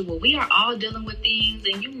individual. We are all dealing with things,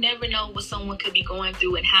 and you never know what someone could be going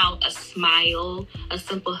through and how a smile, a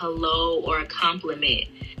simple hello, or a compliment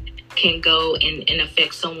can go and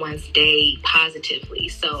affect someone's day positively.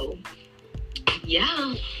 So,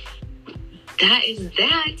 yeah. That is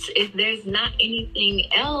that. If there's not anything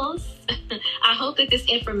else, I hope that this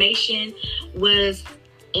information was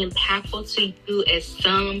impactful to you in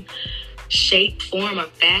some shape, form, or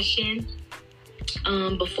fashion.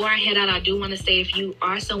 Before I head out, I do want to say, if you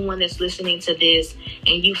are someone that's listening to this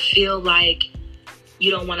and you feel like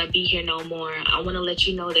you don't want to be here no more, I want to let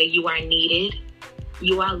you know that you are needed,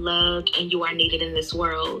 you are loved, and you are needed in this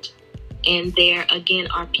world. And there, again,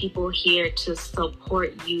 are people here to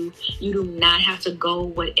support you. You do not have to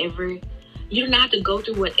go through whatever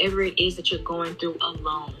it is that you're going through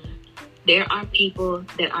alone. There are people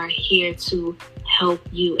that are here to help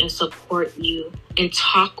you and support you and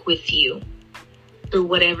talk with you through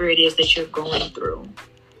whatever it is that you're going through.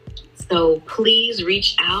 So please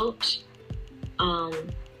reach out.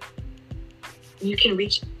 You can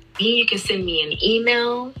reach me. You can send me an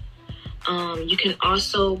email. You can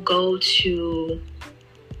also go to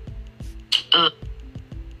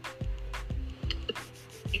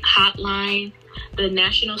hotline, the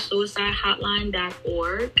National Suicide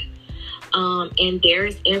Hotline.org. And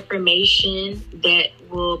there's information that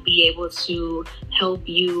will be able to help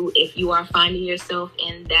you if you are finding yourself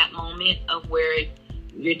in that moment of where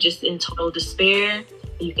you're just in total despair.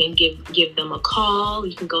 You can give them a call.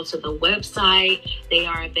 You can go to the website. They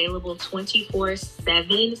are available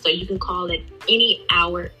 24/7. So you can call at any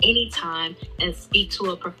hour, anytime, and speak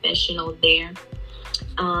to a professional there.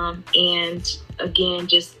 And again,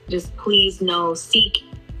 just please know, seek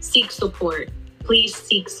support. Please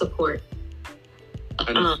seek support.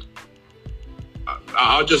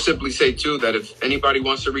 I'll just simply say too that if anybody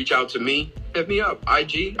wants to reach out to me, hit me up.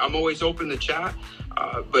 IG. I'm always open to chat.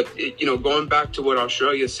 But going back to what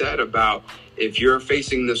Australia said about if you're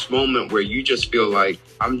facing this moment where you just feel like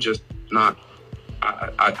I'm just not,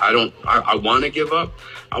 I want to give up.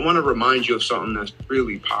 I want to remind you of something that's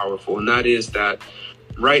really powerful. And that is that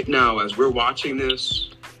right now, as we're watching this,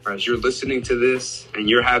 or as you're listening to this and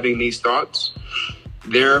you're having these thoughts,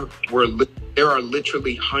 there are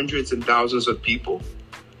literally hundreds and thousands of people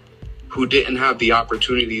who didn't have the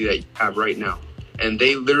opportunity that you have right now. And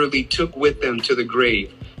they literally took with them to the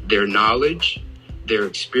grave their knowledge, their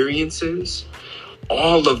experiences,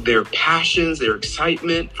 all of their passions, their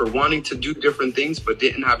excitement for wanting to do different things, but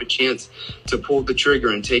didn't have a chance to pull the trigger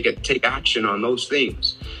and take action on those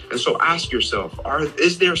things. And so ask yourself,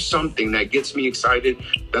 is there something that gets me excited,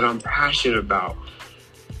 that I'm passionate about?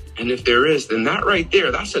 And if there is, then that right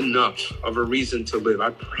there, that's enough of a reason to live.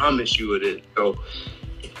 I promise you it is. So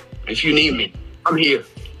if you need me, I'm here.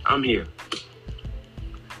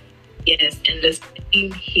 Yes, and the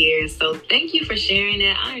same here. So thank you for sharing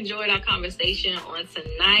that. I enjoyed our conversation on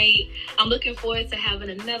tonight. I'm looking forward to having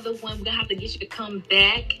another one. We're going to have to get you to come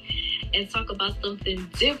back and talk about something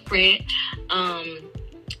different.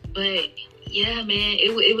 But yeah, man,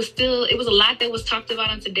 it was a lot that was talked about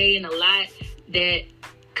on today, and a lot that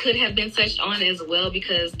could have been touched on as well,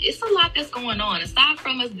 because it's a lot that's going on. Aside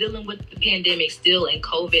from us dealing with the pandemic still and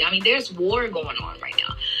COVID, I mean, there's war going on right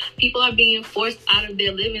now. People are being forced out of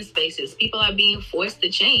their living spaces. People are being forced to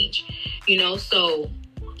change, so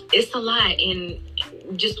it's a lot. And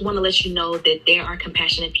just want to let you know that there are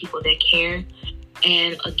compassionate people that care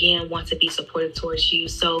and, again, want to be supportive towards you.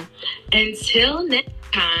 So until next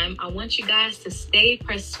time, I want you guys to stay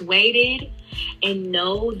persuaded and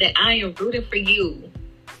know that I am rooting for you.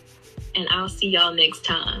 And I'll see y'all next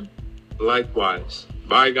time. Likewise.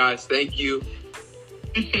 Bye, guys. Thank you.